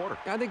 3rd quarter.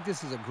 I think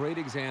this is a great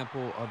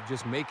example of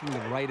just making the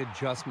right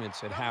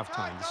adjustments at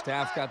halftime. The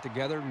staff got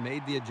together,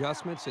 made the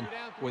adjustments, and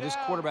boy, this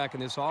quarterback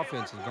and this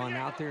offense has gone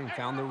out there and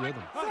found their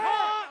rhythm.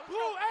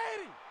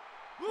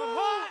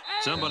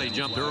 Somebody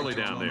jumped early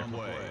down there.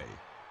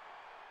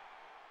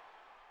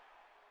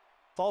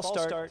 False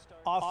start,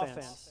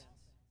 offense.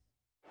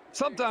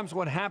 Sometimes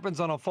what happens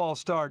on a false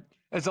start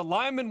is a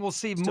lineman will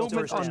see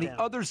movement on the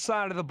other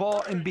side of the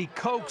ball and be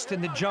coaxed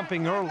into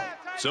jumping early.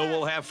 So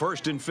we'll have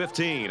 1st and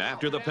 15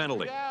 after the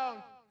penalty.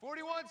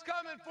 41's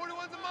coming.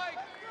 41's a Mike.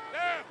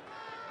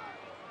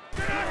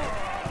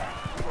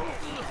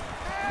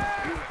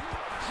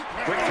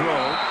 Quick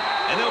throw,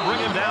 and they'll bring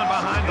him down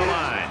behind the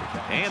line.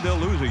 And they'll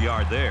lose a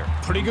yard there.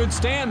 Pretty good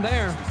stand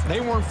there.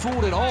 They weren't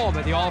fooled at all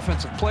by the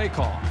offensive play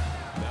call.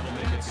 That'll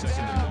make it 2nd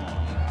and long.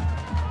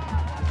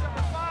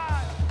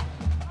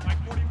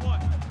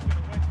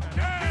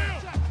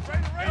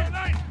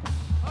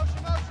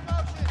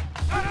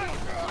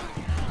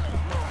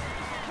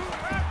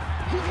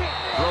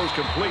 Throws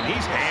complete.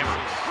 He's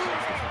hammered.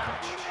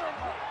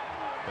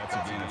 That's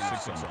a gain of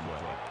 6 on the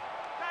play.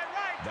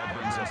 That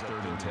brings us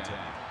 3rd and 10. 3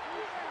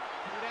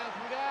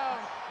 down.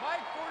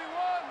 Mike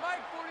 41.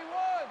 Mike 41.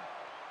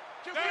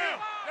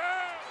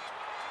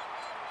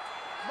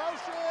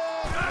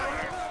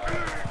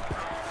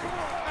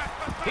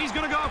 He's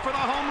going to go for the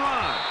home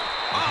run.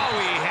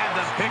 Oh, he had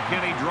the pick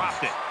and he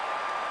dropped it.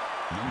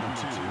 Number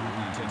 2,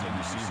 the intended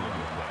receiver on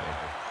the play.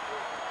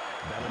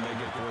 That'll make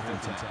it 4th and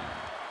 10.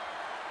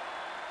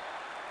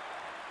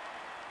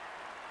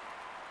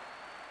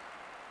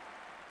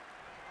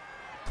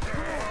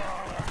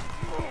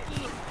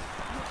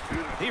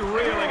 He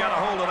really got a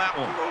hold of that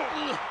one.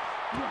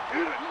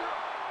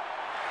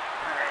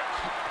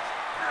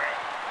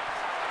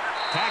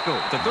 Tackle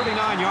at the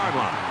 39-yard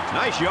line.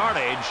 Nice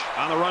yardage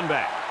on the run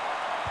back.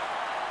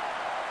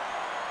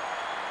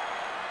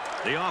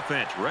 The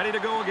offense ready to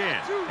go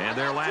again. And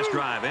their last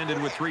drive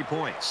ended with 3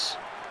 points.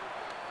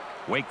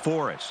 Wake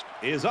Forest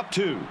is up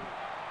 2.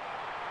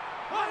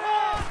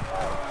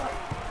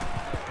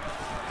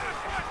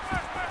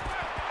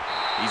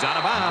 He's out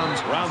of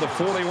bounds around the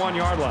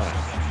 41-yard line.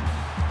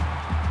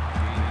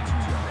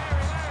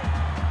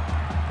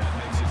 That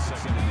makes it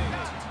 2nd and 8.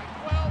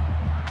 12.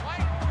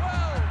 Mike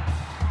 12.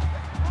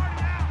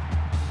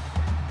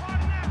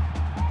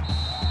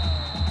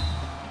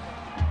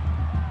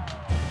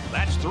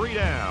 That's 3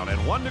 down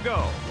and 1 to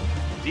go.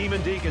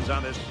 Demon Deacons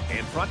on this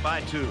in front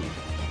by 2.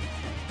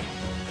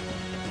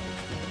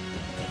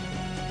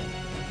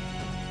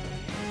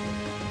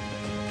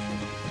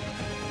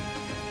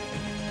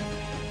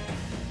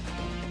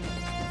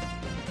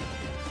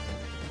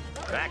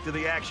 back to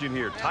the action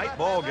here. Tight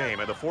ball game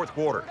in the fourth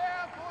quarter. 4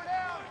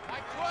 down.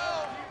 Mike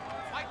 12.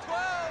 Mike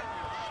 12.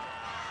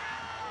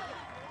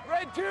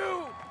 Red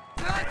 2.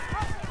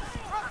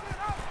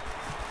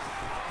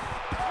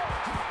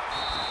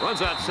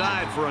 Runs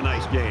outside for a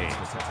nice gain.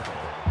 That's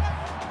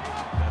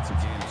a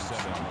gain of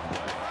 7 on the play.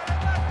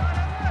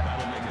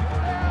 That'll make it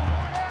 3rd and 1.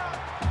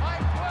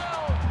 Mike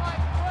 12.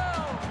 Mike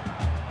 12.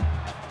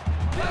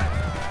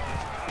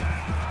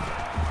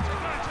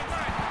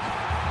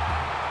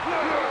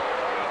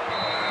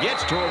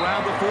 Gets to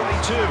around the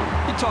 42.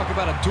 You talk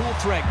about a dual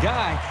threat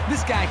guy.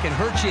 This guy can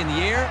hurt you in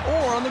the air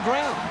or on the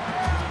ground.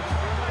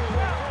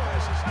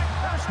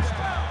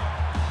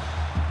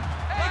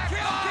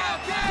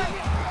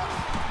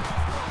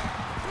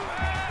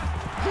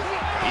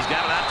 He's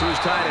got it out to his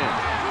tight end.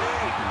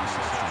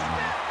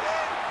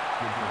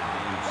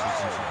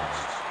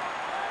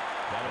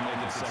 That'll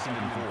make it 2nd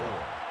and 4.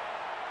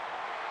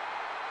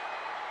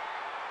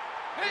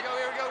 Here we go,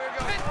 here we go, here we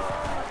go.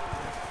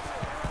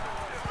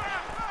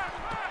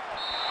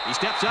 He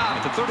steps out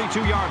at the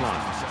 32-yard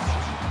line.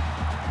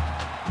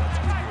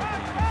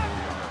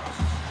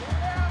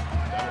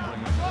 That'll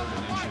bring him 3rd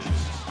and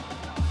inches.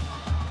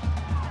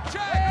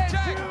 Check,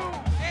 check.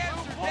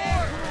 Answer,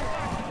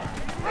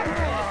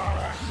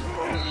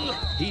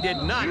 He did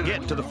not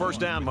get to the first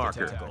down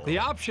marker. The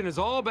option is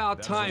all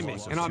about timing,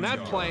 and on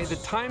that play, the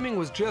timing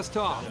was just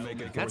off.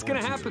 That's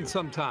going to happen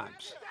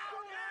sometimes.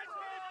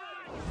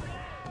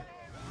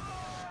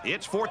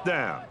 It's 4th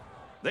down.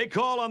 They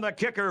call on the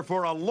kicker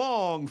for a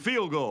long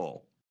field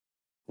goal.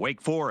 Wake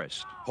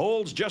Forest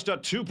holds just a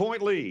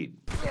 2-point lead.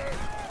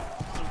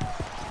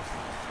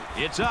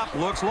 It's up,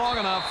 looks long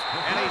enough,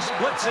 and he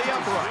splits the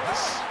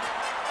uprights.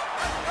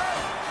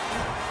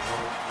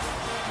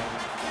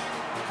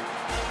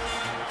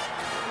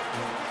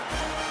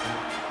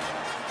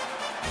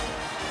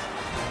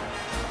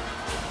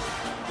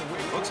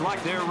 Looks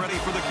like they're ready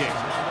for the kick.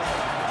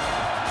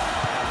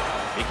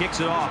 He kicks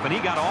it off, and he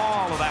got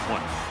all of that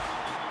one.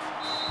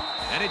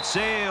 And it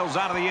sails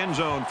out of the end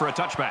zone for a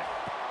touchback.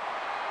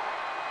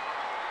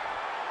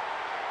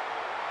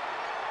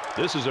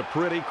 This is a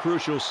pretty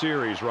crucial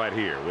series right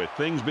here. With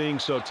things being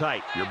so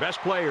tight, your best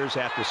players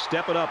have to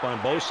step it up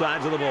on both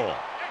sides of the ball.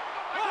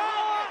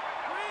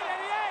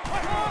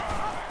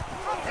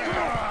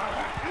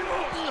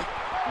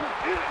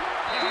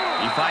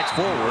 He fights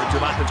forward to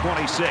about the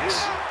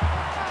 26.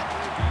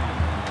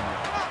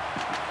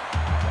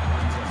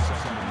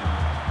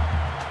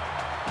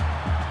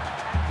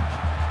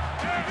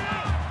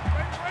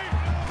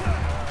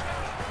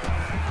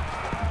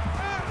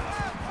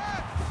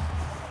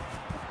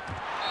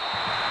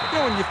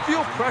 When you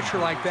feel pressure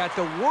like that,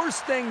 the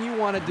worst thing you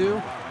want to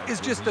do is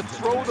just to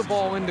throw the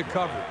ball into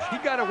coverage. He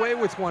got away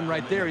with one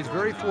right there. He's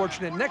very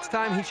fortunate. Next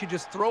time, he should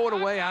just throw it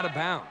away out of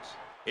bounds.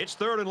 It's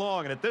 3rd and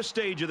long, and at this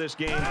stage of this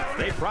game,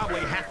 they probably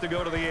have to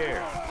go to the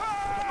air.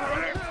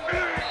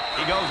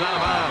 He goes out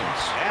of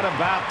bounds at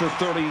about the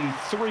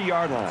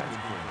 33-yard line.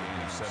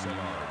 7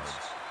 yards.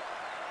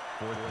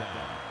 4th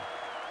down.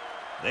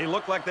 They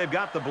look like they've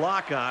got the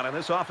block on, and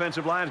this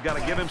offensive line's got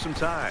to give him some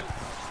time.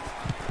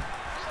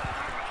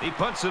 He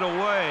punts it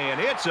away,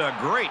 and it's a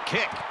great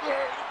kick.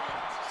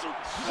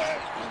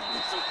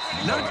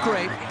 Not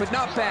great, but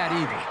not bad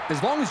either.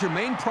 As long as your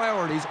main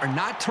priorities are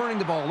not turning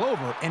the ball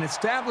over and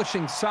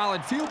establishing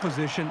solid field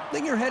position,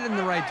 then you're headed in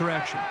the right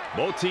direction.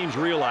 Both teams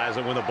realize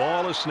that when the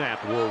ball is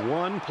snapped, we're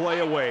one play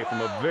away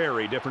from a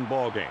very different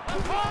ball game.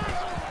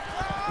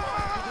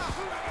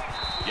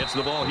 Gets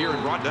the ball here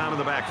and brought down in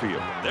the backfield.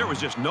 There was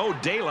just no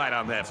daylight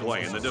on that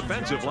play, and the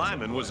defensive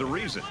lineman was the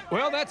reason.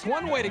 Well, that's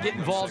one way to get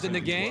involved in the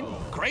game.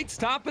 Great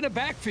stop in the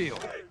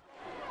backfield.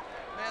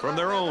 From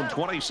their own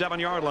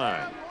 27-yard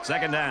line,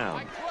 2nd down.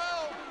 Mike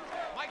 12.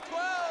 Mike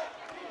 12.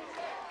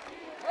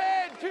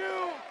 Red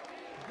 2.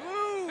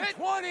 Blue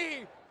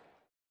 20.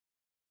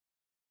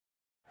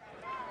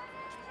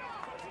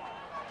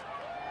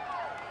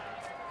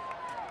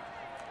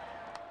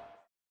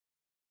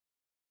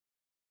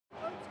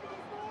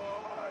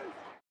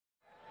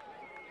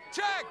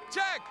 Check,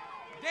 check.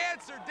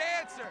 Dancer,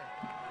 dancer.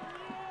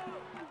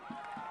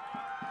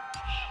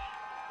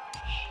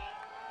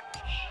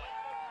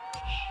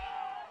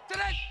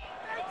 Today.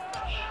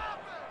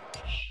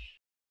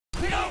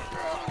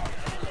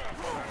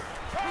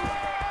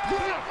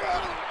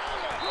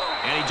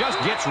 And he just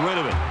gets rid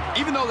of it.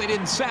 Even though they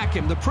didn't sack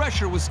him, the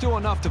pressure was still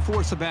enough to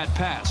force a bad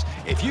pass.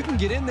 If you can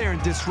get in there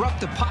and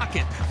disrupt the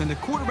pocket, then the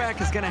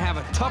quarterback is going to have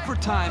a tougher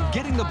time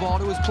getting the ball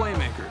to his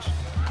playmakers.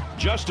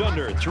 Just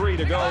under 3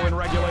 to go in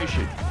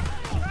regulation.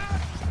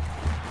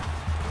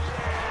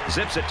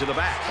 Zips it to the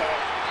back.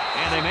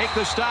 And they make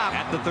the stop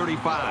at the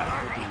 35.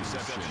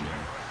 Reception.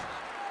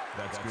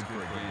 That's good for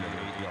a gain of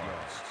 8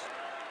 yards.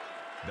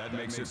 That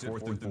makes it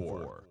 4th and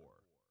 4.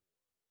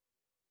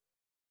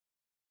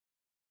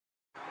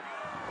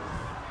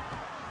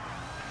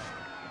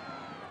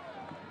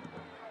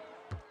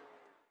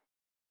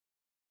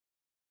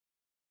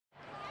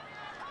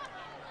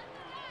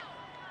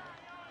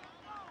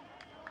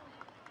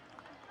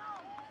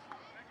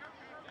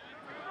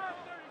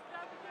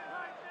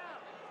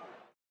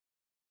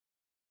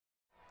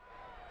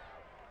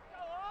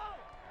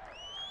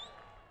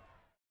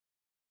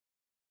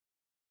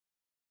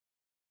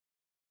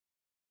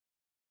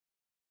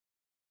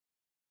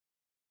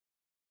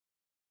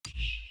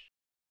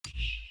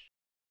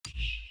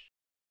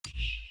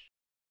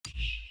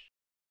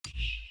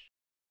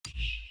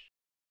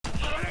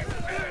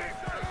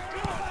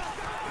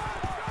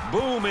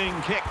 booming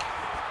kick.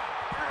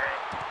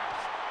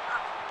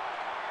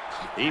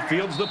 He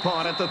fields the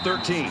punt at the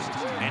 13.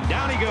 And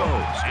down he goes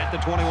at the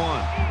 21.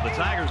 The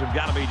Tigers have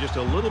got to be just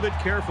a little bit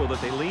careful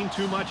that they lean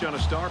too much on a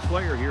star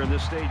player here in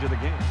this stage of the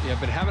game. Yeah,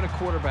 but having a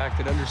quarterback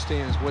that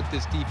understands what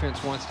this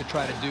defense wants to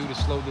try to do to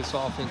slow this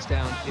offense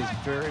down is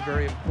very,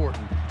 very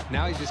important.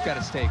 Now he's just got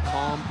to stay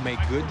calm, make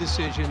good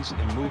decisions,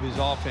 and move his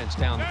offense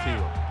down the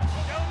field.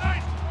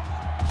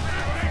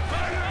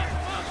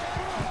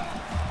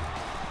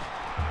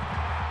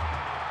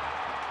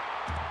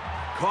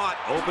 Caught,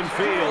 open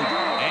field,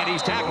 and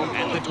he's tackled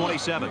at the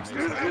 27.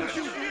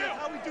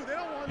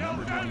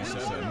 Number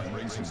 27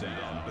 brings him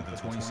down at the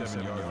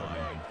 27-yard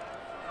line.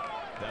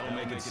 That'll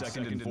make it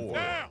 2nd and 4.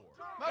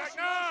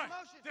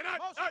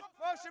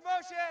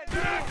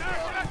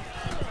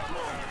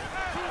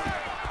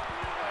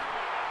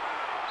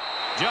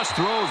 Just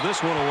throws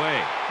this one away.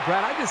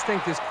 Brad, I just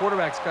think this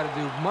quarterback's got to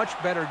do a much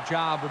better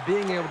job of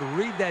being able to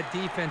read that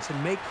defense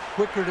and make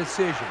quicker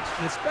decisions.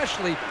 And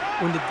especially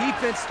when the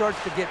defense starts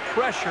to get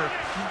pressure,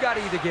 you've got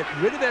to either get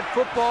rid of that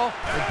football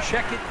or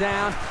check it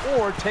down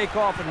or take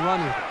off and run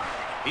with it.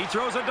 He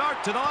throws a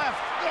dart to the left.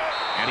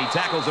 And he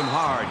tackles him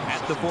hard at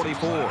the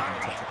 44.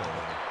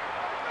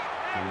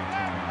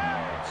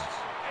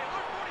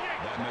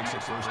 That makes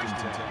it 1st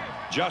and 10.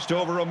 Just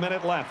over a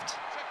minute left.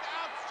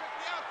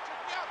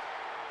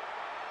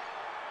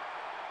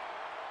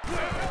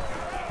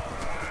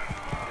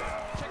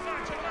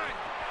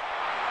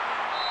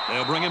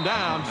 They'll bring him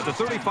down at the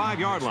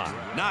 35-yard line.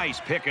 Nice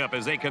pickup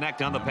as they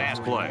connect on the pass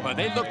play. Well,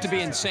 they look to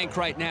be in sync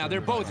right now. They're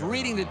both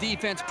reading the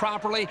defense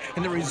properly,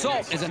 and the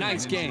result is a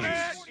nice game.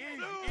 And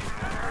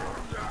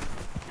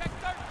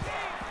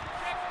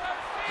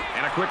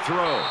a quick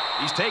throw.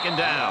 He's taken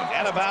down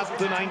at about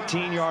the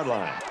 19-yard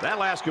line. That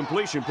last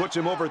completion puts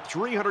him over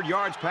 300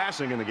 yards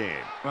passing in the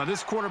game. Well,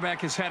 this quarterback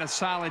has had a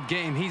solid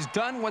game. He's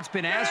done what's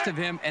been asked of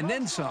him and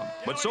then some.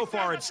 But so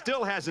far, it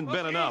still hasn't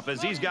been enough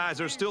as these guys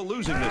are still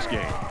losing this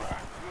game.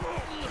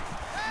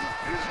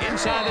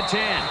 Inside the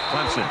 10.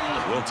 Clemson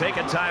will take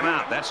a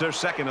timeout. That's their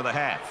second of the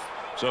half.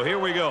 So here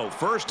we go.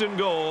 1st and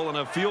goal, and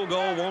a field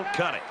goal won't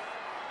cut it.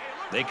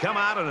 They come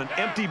out in an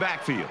empty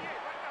backfield.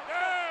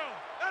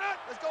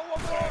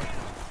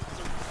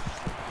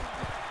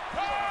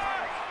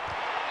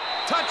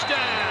 Touchdown,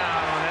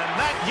 and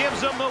that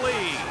gives them the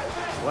lead.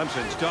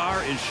 Clemson's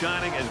star is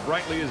shining as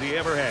brightly as he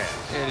ever has.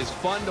 It is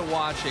fun to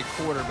watch a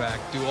quarterback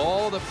do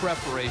all the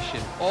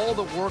preparation, all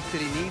the work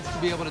that he needs to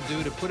be able to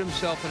do to put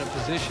himself in a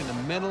position to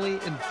mentally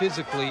and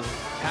physically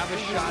have a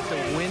shot to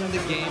win the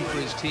game for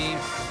his team,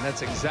 and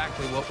that's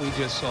exactly what we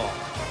just saw.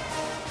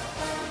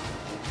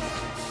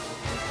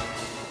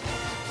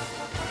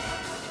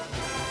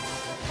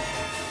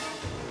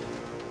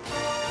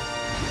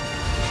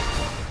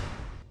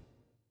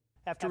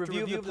 After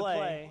review of the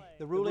play,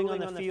 the ruling on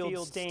the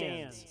field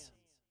stands.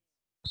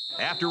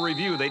 After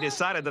review, they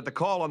decided that the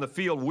call on the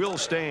field will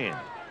stand.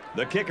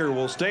 The kicker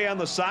will stay on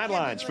the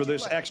sidelines for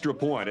this extra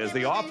point as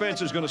the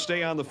offense is going to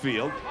stay on the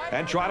field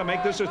and try to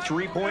make this a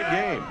 3-point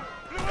game.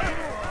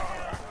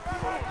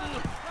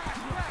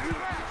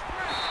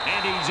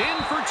 And he's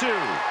in for 2.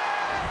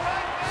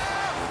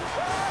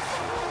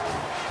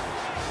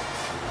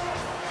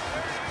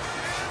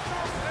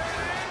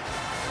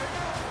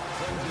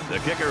 The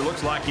kicker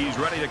looks like he's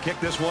ready to kick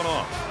this one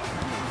off.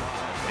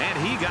 And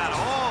he got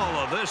all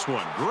of this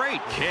one.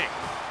 Great kick.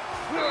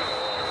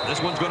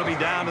 This one's going to be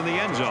down in the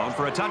end zone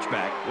for a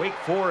touchback. Wake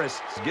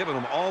Forest's given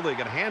them all they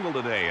can handle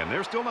today, and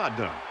they're still not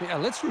done. Yeah,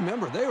 let's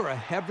remember, they were a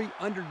heavy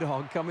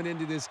underdog coming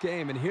into this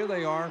game, and here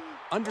they are,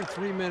 under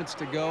 3 minutes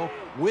to go,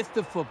 with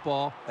the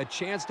football, a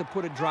chance to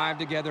put a drive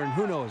together, and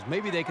who knows,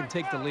 maybe they can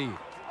take the lead.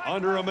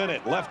 Under a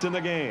minute left in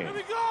the game. Here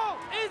we go!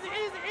 Easy,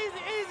 easy,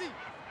 easy, easy!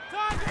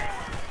 Target!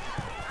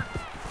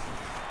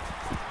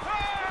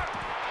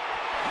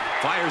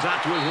 Fires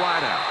out to his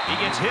wideout. He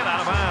gets hit out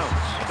of bounds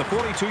at the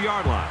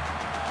 42-yard line.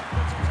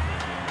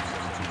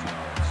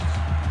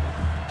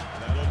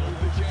 That'll move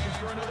the chains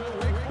for another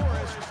Wake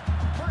Forest.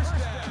 1st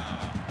down.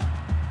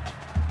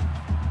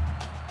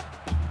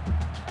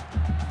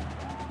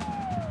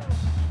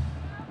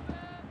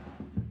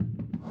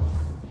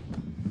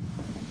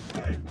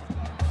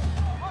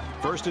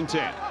 1st and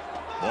 10.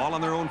 Ball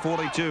on their own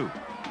 42.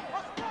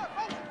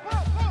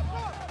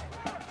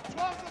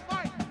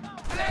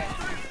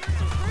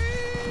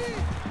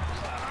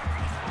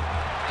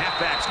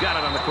 Halfback's got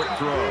it on the quick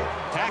throw.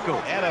 Tackle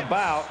at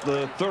about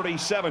the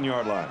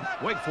 37-yard line.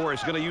 Wake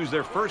Forest going to use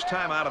their first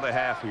time out of the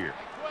half here.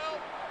 12,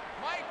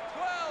 Mike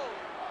 12,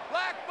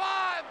 black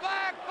 5,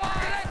 black 5.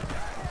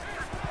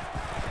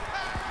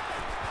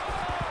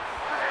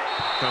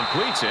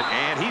 Completes it,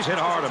 and he's hit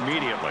hard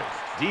immediately.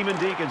 Demon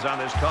Deacons on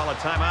this call a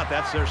timeout.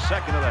 That's their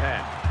second of the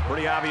half.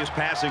 Pretty obvious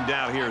passing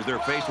down here as they're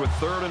faced with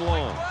 3rd and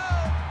long. Here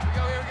we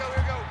go, here we go, here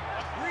we go.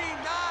 Green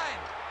 9.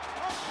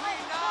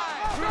 Green 9.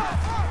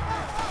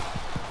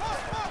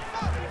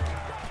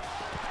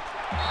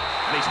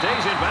 And he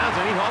stays in bounds,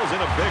 and he hauls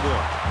in a big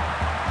one.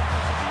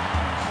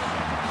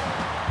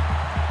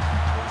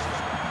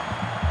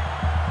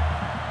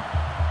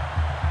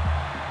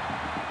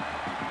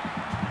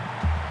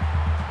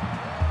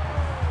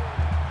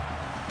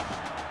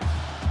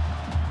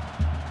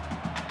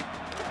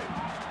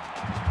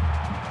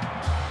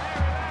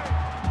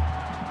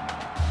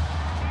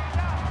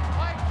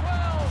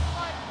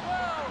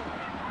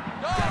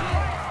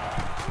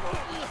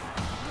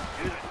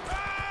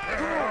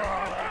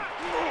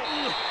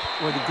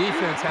 Boy, the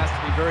defense has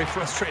to be very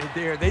frustrated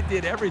there. They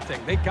did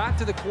everything. They got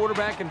to the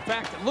quarterback. In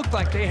fact, it looked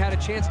like they had a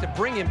chance to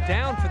bring him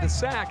down for the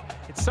sack,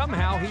 and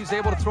somehow he was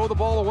able to throw the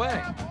ball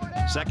away.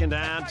 Second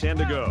down, 10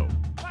 to go.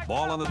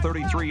 Ball on the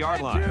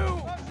 33-yard line.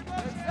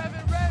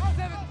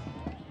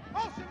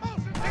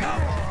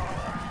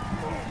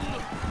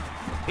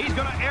 He's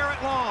going to air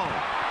it long.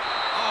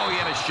 Oh, he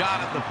had a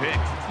shot at the pick.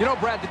 You know,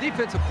 Brad, the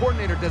defensive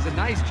coordinator does a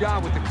nice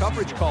job with the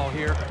coverage call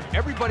here.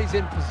 Everybody's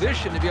in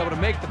position to be able to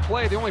make the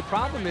play. The only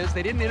problem is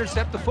they didn't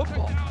intercept the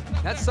football.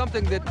 That's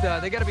something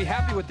that they got to be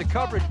happy with the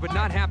coverage, but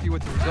not happy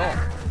with the result.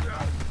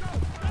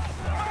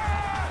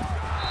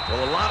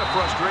 Well, a lot of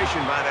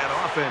frustration by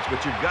that offense,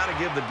 but you've got to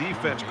give the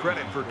defense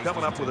credit for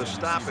coming up with a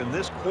stop in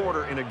this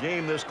quarter in a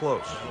game this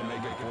close.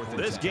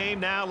 This game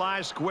now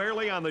lies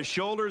squarely on the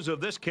shoulders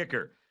of this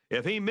kicker.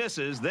 If he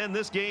misses, then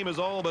this game is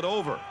all but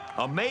over.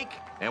 A make,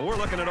 and we're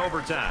looking at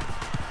overtime.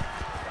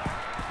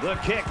 The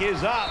kick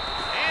is up,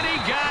 and he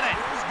got it.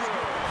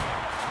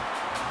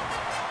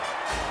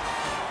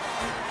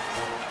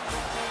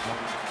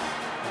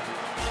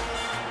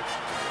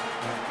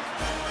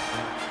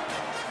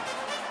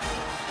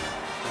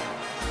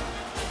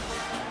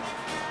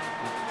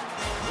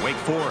 Wake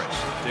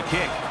Forest to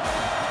kick.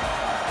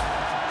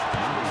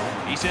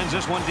 He sends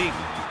this one deep.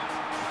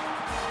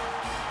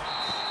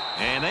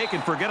 And they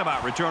can forget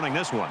about returning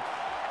this one.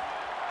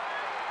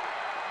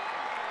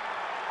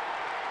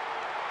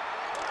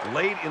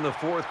 Late in the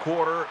fourth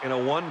quarter in a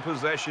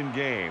one-possession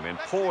game, and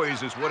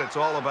poise is what it's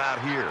all about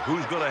here.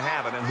 Who's going to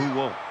have it and who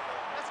won't?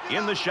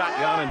 In the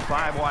shotgun and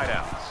 5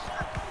 wideouts.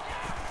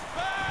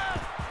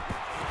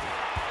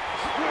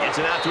 Gets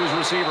it out to his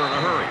receiver in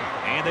a hurry,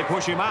 and they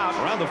push him out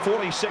around the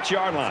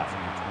 46-yard line.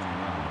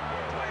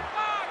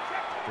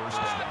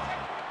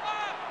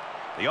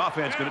 The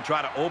offense going to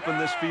try to open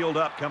this field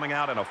up, coming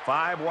out in a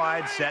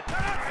 5-wide set,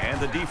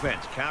 and the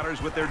defense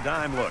counters with their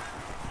dime look.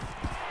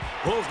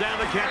 Pulls down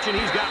the catch, and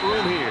he's got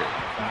room here.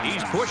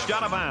 He's pushed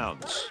out of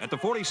bounds at the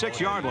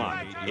 46-yard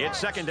line. It's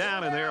second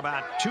down, and they're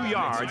about 2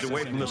 yards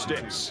away from the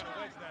sticks.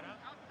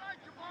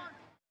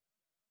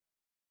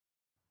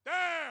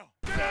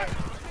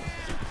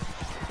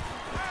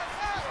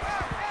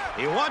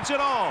 He wants it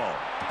all.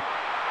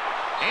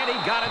 And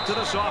he got it to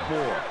the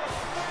sophomore.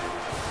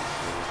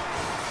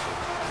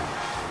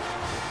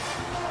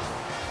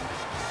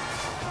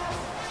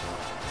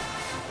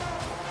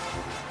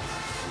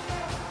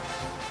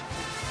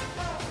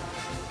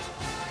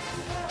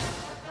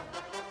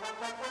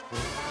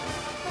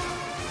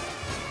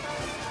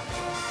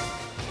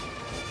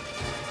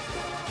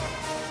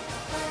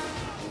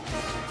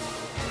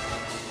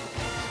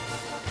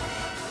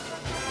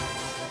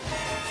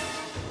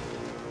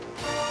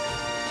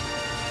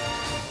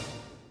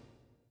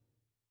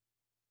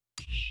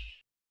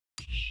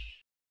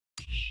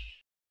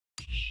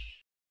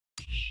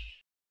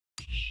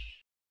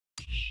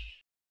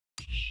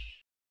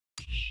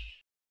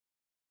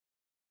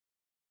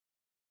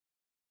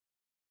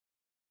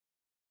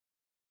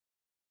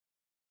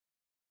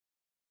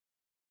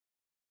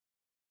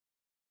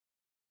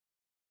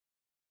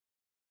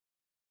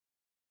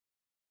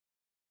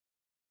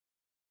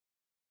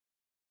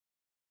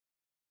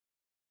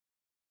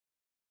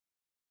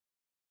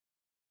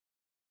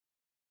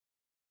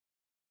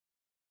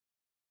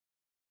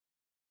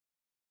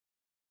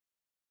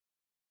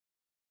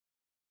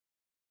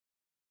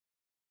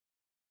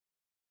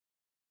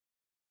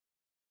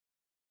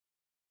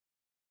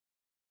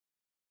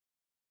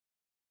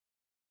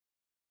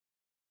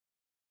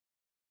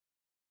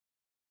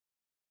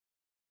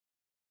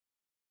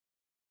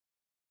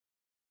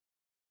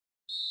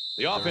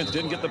 The offense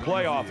didn't get the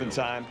play off in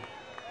time.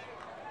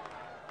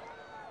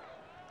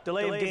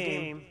 Delay of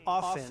game,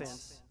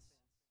 offense.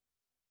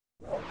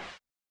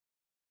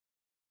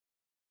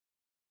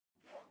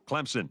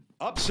 Clemson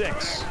up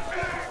 6.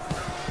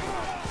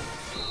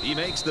 He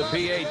makes the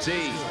PAT.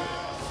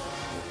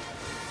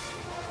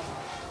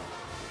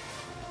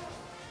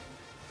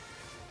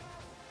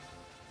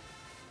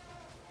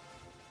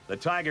 The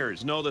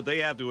Tigers know that they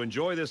have to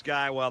enjoy this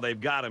guy while they've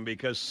got him,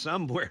 because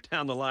somewhere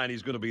down the line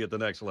he's going to be at the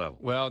next level.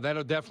 Well,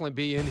 that'll definitely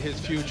be in his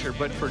future,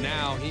 but for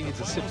now he needs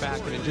to sit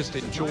back and just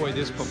enjoy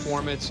this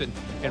performance, and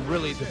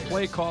really the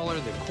play caller,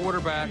 the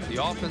quarterback,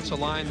 the offensive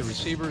line, the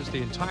receivers,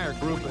 the entire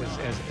group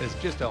as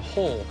just a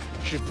whole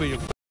should feel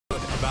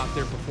good about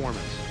their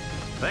performance.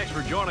 Thanks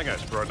for joining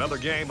us for another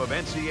game of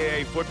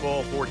NCAA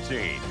Football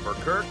 14. For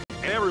Kirk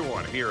and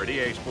everyone here at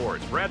EA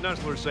Sports, Brad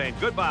Nussler saying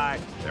goodbye,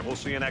 and we'll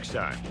see you next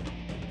time.